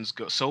transactions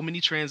go, so many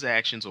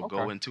transactions will Okay.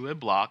 go into a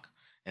block,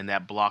 and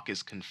that block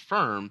is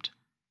confirmed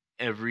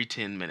every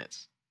 10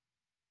 minutes.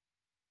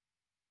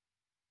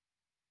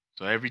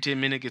 So every 10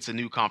 minutes gets a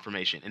new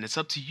confirmation, and it's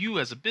up to you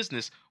as a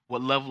business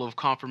what level of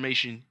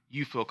confirmation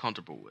you feel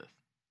comfortable with.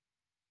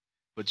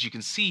 But you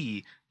can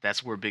see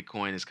that's where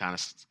Bitcoin is kind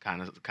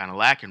of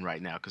lacking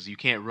right now because you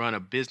can't run a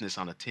business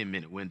on a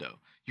 10-minute window.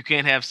 You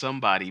can't have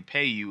somebody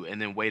pay you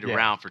and then wait Yeah.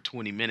 around for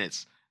 20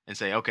 minutes and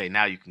say, "Okay,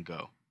 now you can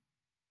go."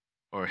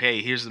 Or,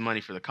 "Hey, here's the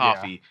money for the Yeah.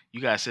 coffee.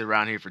 You got to sit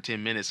around here for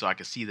 10 minutes so I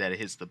can see that it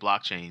hits the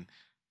blockchain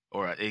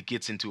or it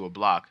gets into a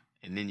block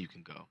and then you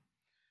can go."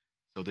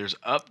 So there's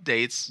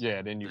updates.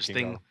 Yeah. Then you There's can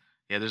thing go.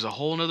 Yeah, there's a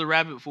whole nother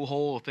rabbit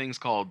hole of things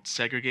called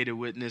segregated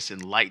witness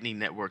and lightning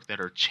network that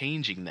are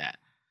changing that.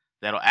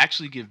 That'll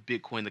actually give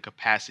Bitcoin the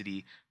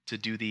capacity to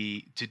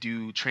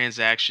do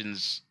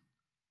transactions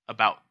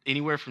about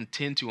anywhere from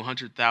 10 to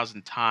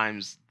 100,000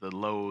 times the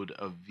load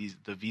of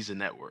the Visa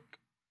network.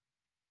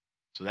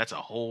 So that's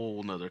a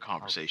whole nother Oh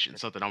conversation,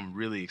 shit. something I'm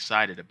really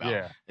excited about.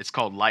 Yeah. It's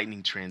called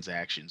lightning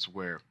transactions,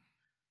 where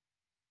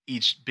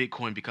each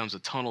Bitcoin becomes a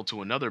tunnel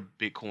to another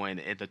Bitcoin,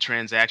 and the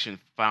transaction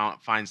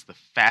finds the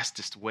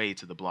fastest way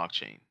to the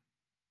blockchain.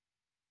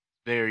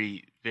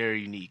 Very,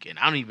 very unique. And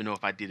I don't even know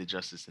if I did it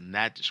justice in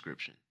that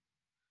description,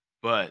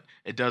 but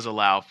it does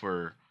allow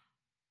for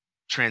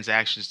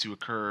transactions to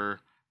occur.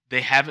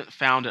 They haven't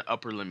found an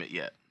upper limit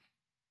yet.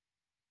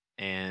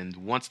 And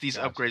once these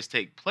Gotcha. upgrades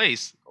take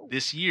place Cool.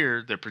 this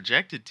year, they're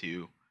projected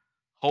to,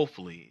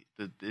 hopefully,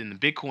 in the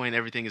Bitcoin,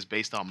 everything is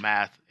based on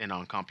math and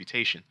on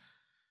computation.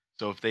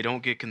 So if they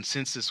don't get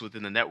consensus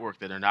within the network,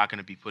 then they're not going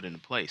to be put into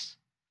place.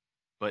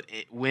 But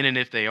when and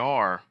if they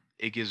are,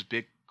 it gives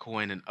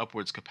Bitcoin an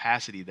upwards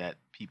capacity that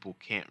people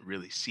can't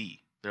really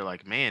see. They're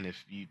like, man,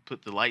 if you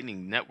put the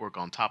Lightning network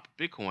on top of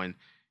Bitcoin,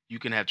 you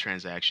can have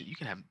transaction. You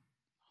can have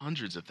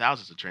hundreds of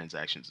thousands of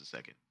transactions a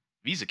second.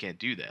 Visa can't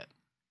do that.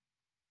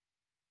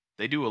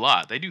 They do a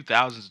lot. They do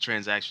thousands of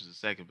transactions a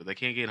second, but they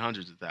can't get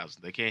hundreds of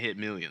thousands. They can't hit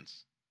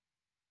millions.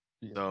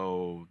 Yeah.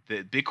 So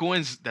the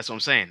Bitcoin's that's what I'm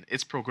saying.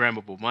 It's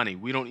programmable money.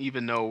 We don't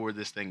even know where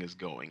this thing is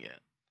going yet.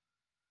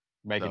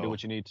 Make it do So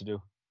what you need to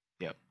do.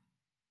 yeah,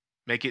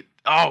 make it.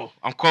 Oh,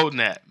 I'm quoting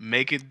that.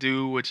 Make it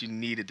do what you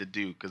need it to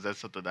do, because that's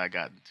something I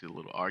got into a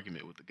little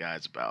argument with the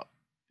guys about,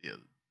 yeah,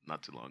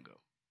 not too long ago.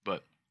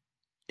 But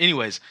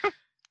anyways,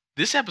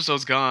 this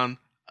episode's gone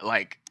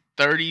like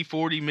 30,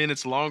 40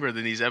 minutes longer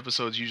than these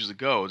episodes usually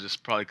go,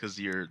 just probably because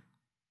your,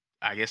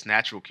 I guess,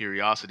 natural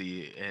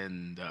curiosity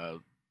and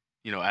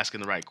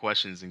asking the right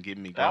questions and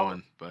getting me That was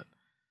going. But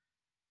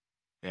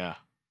yeah,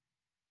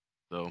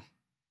 so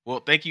well,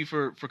 thank you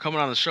for coming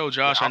on the show, yeah.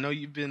 Josh. I know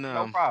you've been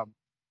No problem.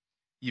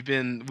 we've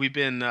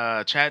been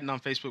chatting on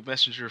Facebook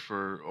Messenger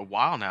for a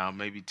while now,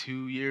 maybe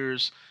 2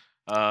 years,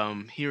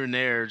 here and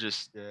there,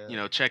 just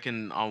Yeah.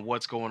 checking on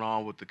what's going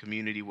on with the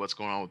community, what's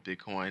going on with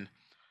Bitcoin.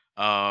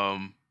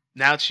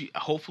 Now that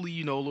hopefully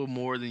you know a little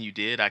more than you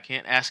did. I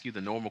can't ask you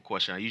the normal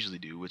question I usually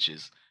do, which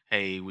is,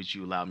 hey, would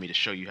you allow me to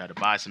show you how to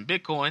buy some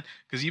Bitcoin?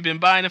 Because you've been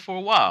buying it for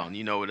a while and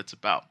you know what it's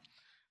about.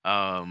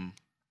 Um,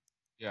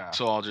 Yeah.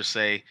 so I'll just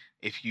say,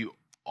 if you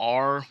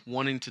are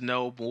wanting to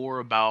know more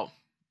about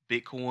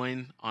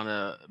Bitcoin on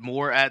a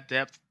more at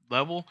depth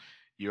level,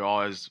 you're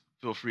always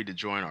feel free to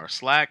join our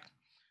Slack.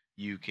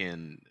 You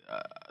can,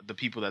 the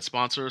people that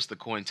sponsor us, the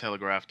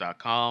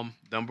Cointelegraph.com,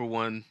 number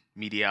one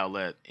media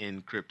outlet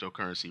in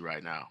cryptocurrency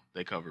right now.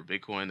 They cover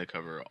Bitcoin, they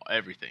cover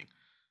everything.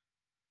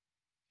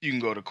 You can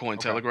go to Okay.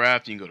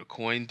 Cointelegraph, you can go to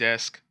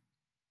CoinDesk,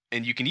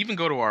 and you can even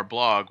go to our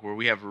blog where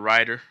we have a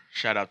writer,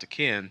 shout out to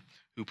Ken,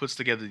 who puts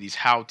together these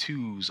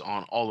how-tos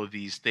on all of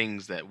these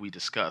things that we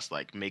discussed,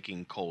 like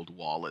making cold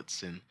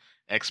wallets and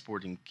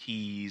exporting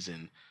keys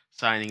and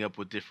signing up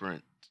with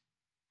different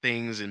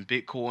things in Oh,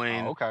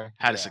 Bitcoin, okay.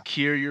 how to Yeah.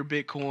 secure your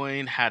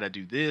Bitcoin, how to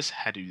do this,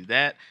 how to do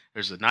that.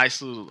 There's a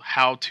nice little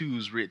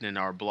how-tos written in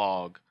our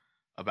blog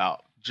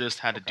about just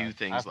how to do Okay. I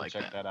things have to like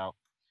check that. that out.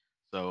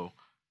 So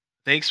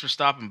thanks for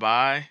stopping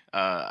by,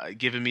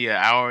 giving me an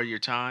hour of your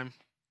time.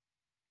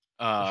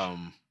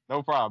 Um,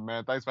 No problem,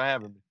 man. Thanks for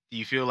having me. do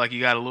you feel like you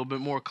got a little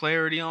bit more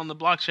clarity on the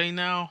blockchain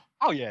now?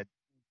 Oh yeah,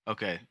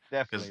 Okay, because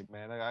definitely,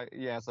 man.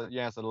 You answered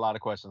a lot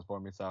of questions for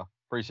me, so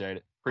appreciate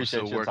it. I'm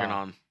still Appreciate your working time.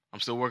 on I'm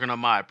still working on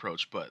my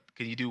approach. But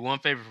can you do one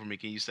favor for me?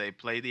 Can you say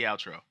play the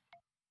outro?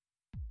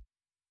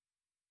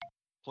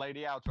 Play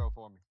the outro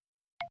for me.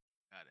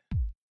 Got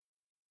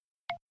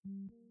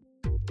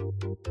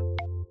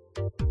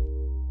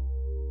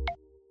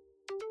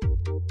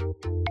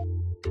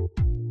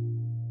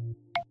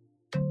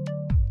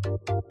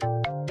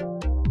it.